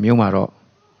Nangam Yomaro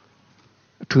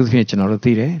Truth General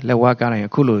Tire, Lewakaran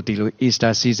Kulu Dilo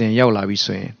Easter season Yaula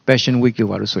Visway, Passion Week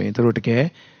you are swing through the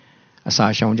gay,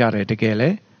 Asashon Jare de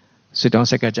Gale, sit down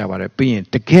Secretary, being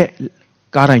the gay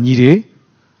Karanidi.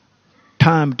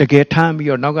 Time to get time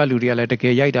your Naga Ludia let the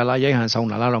gay Yadala Yahan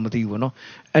sound alarm with you, no,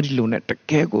 Edilunet the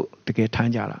Kego to get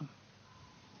Tanjara.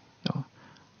 No.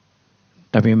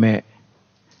 That we met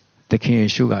the king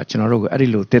sugar, General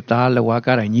Edilu, Teta,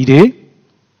 Lawaka, and Yide.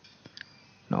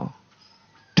 No.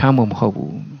 Tamum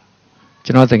Hobu.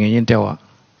 Jonathan and Yentewa.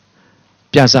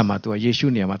 Piazama to a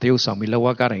Yeshunia, Mateo Sami,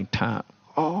 Lawaka in town.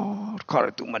 Oh,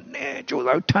 Cartumane, Joe,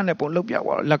 Tanap, Lopia,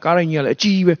 La Carania,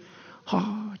 achieve.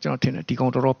 Ah, Jonathan, the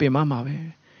Gondorope Mamma.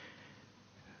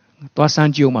 Toa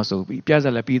San Gio must be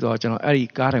Piazza Lapido, General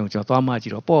Eric Garden,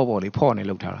 Jotamaji, or Poor Pawn and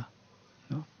Lutara.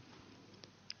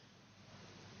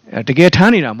 To get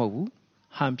Hanina Mobu,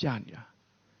 Hampiania.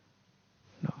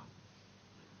 No.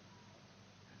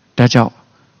 That's all.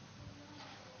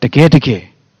 The get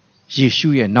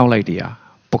Yeshu and now like the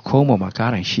Pocomo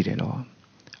Macar and Shit and all.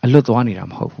 A lot of one I'm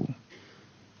hopeful.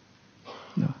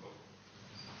 No.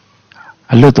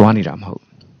 A lot of one I'm hope.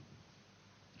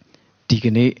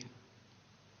 Digene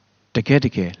the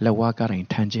get La Waka and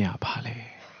Tangia Pale.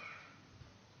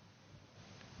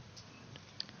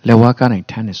 La Waka and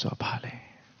Tanis or Pale.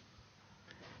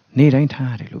 Need ain't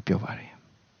hard to look your worry.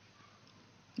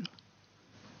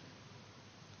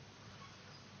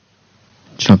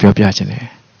 Jump your piacere.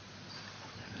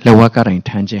 La Waka and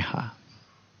Tangia.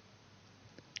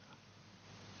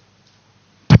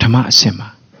 Patama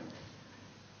Sema.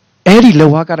 Eddie La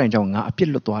Waka and Jonga, a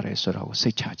pillow to our sort of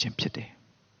say charge and pity.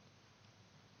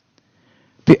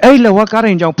 The Ella Waka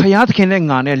and John Payatkin and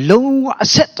Gane, low a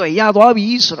set to a yard of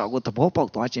Isra with the Bobo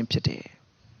to watch him pity.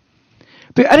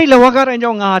 But any Lawaka and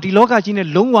Young are the Loka in a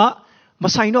Luma,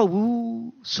 Masino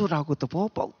woo, Sura with the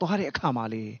Popo, Tohari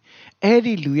Kamali,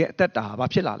 Eddie Louis that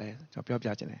Bapilale,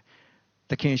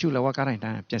 the King Shula Waka and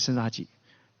Time, Jansanaji.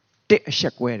 Take a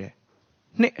shack where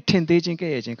ne 10 days in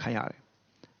Gage and Kayare.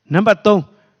 Number 2,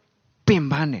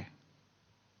 Pimbane.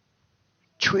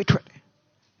 Tweet.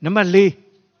 Number Lee,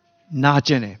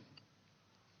 Najene.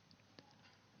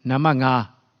 Namanga,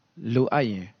 Lu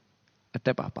Aye, a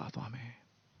tepapa for me.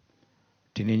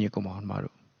 Tinini come on, Maru.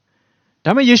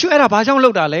 Dame Yeshu era Bajang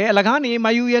Lodale, Lagani,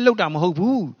 Mayu Lodam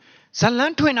Hobu,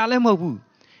 Salan Twin Alamobu,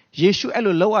 Yeshu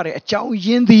Elo Loare, a Chow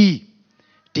Yendi,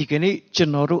 Digani,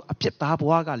 Genoro, a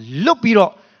Pietabuaga,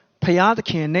 Lopiro, Payat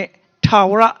Kene,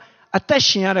 Tawra, a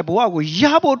Tashian Boago,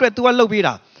 Yabo to a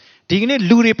Lobira, Digani,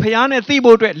 Luri Payane,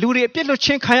 Thibo, Luri Pilo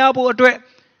Chen Kayabo,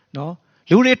 no,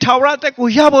 Luri Tawra, the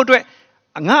Yabo,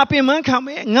 Ngapi man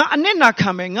come, Nana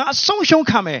come, Nga Sonshon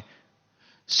come.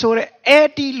 So the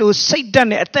Eddie Lu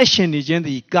Satan attention is in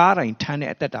the Gara in Tana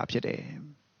at that up today.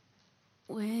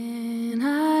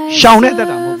 Shout at that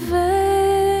up.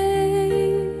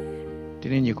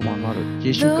 Didn't you come on, Mother?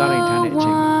 Yes, you got in Tana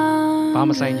chamber.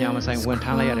 Pama sign Yamasai went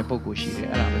Tana at a Poco sheet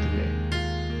at today.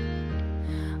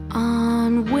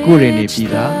 Good in it,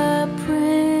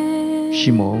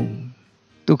 Shimo.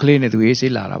 To clean it with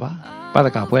Larava,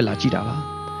 Padacapuela Chidava.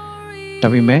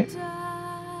 Tabime.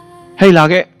 Hey,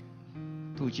 Lage.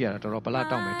 Tuja to Robala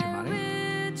down with him.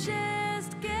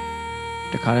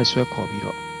 The car is well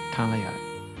copied. Tanaya.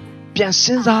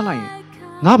 Piacenza line.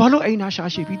 Nabalo ain't a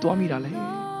shashi be to Amidale.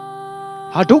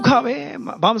 Haduka,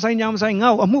 Bamsai Yam saying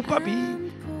now a move puppy.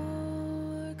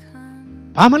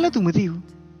 Pamela to with you.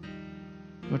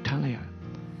 What Tanaya?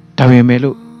 Tavi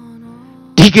Melu.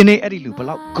 Digene Edilu,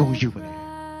 Palau, go you.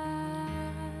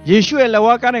 Yeshu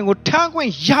Lawaka and would tag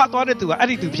when Yat ordered to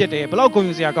attitude Piete, Bloco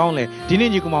Musia Gonle,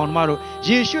 didn't you come on Maru?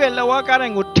 Yeshu Lawaka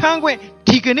and would tag when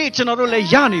Tiganate and other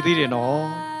Yani didn't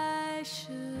know.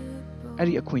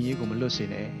 Eddie a queen you come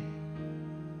lucine.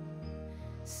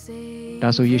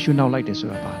 That's what Yeshu now like this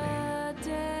Surapale.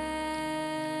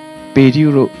 Paid you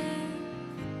wrote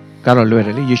Carol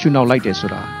Lorelli, Yeshu now like this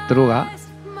Sura, Droga,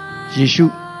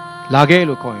 Yeshu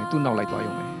Lagelo coin, do not like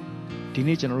Wyoming.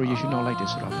 Teenage general Yeshu now like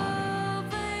this Surapale.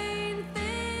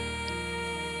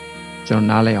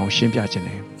 Nale on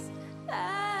Shimpiachene.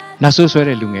 Naso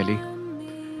swear lungeli.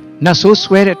 Naso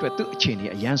swear at what chini,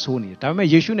 a yan sony. Time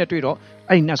you should not read all.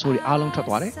 I not sorry, along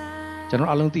Tatware.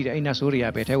 General Along did a sorry, I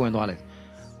better went wallet.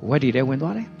 Where did I went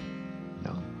wallet?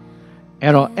 No.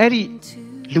 Error Eddie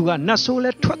Luga Naso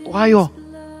let Twatwayo.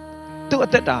 Do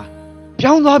at that.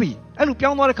 Pion lobby. I look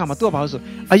pion water come to a house.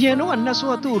 I know and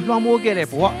Naso do Lomo get a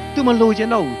boa, do my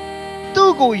logeno.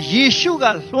 Do go ye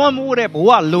sugar, Lomo de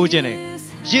boa logene.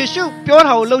 Yeshu pure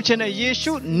how lochene,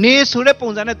 Yeshu nays who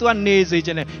repons and to a nays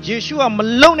agent. Yeshu a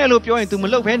malone elopio into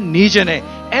Malope Nijene.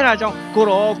 And I don't go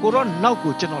now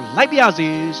good general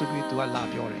Libiazi so be to a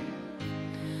lap your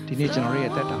the nation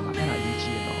at that time. And I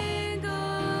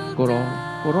go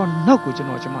no good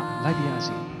general Jama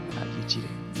Libiazi at Yichi.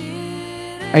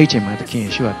 HM at the king,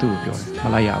 sure too,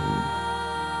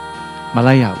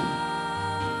 Malaya.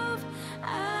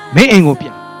 May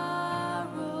Engopia.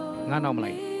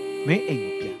 Nanomlay. May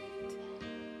Engopia.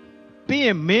 Be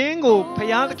a mango,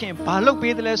 Payanakin, Palo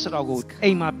Bedeles Rogo,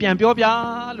 Ema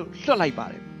Piambia, look like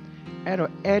Barry.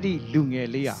 Eddie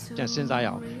Lungelia, just since I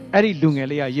am Eddie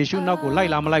Lungelia, you should not go like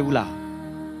Lamalayula.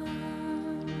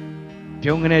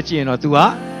 Pyongachi or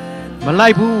Tua,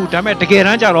 Malaibu, Damet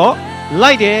Geranjaro,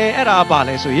 Light at our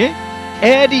ballet, so ye.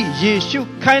 Eddie, ye should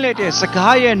kindly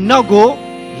Sakaya no go,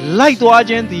 light to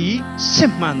agent the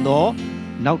Simpmando,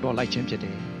 now don't like him today.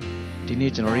 The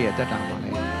nature at that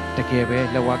time, the Gave,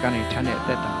 Lawakani, Tane at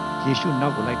that time, ye should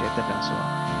not go like that.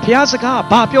 So. Piazza,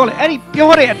 Babiola, any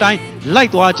pure at time,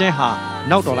 light to agent ha,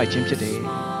 now don't like him today.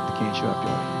 The king sure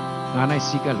pure. Nana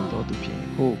Sika Ludo to Pay,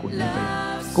 go, go,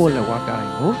 go, Lawaka,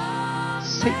 go,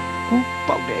 say, go,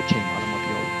 about the king on the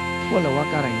mobile, go,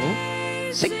 Lawaka, go,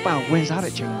 sick bound wins out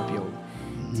a chain of you.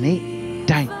 Nay,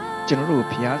 dine, General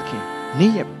Piazza,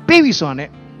 nay, a baby's on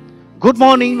it. Good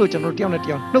morning, General Tion,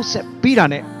 no set beat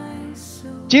on it.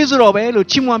 Jesus Robe,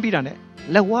 Chimwan beat on it.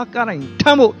 Lawaka and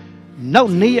Tammo, no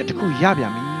near to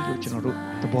Yabiami, General,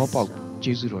 the ball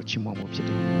Jesus or Chimwan.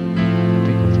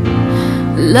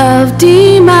 Love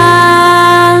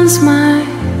demands my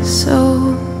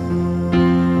soul,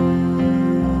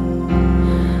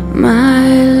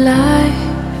 my life,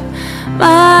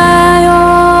 my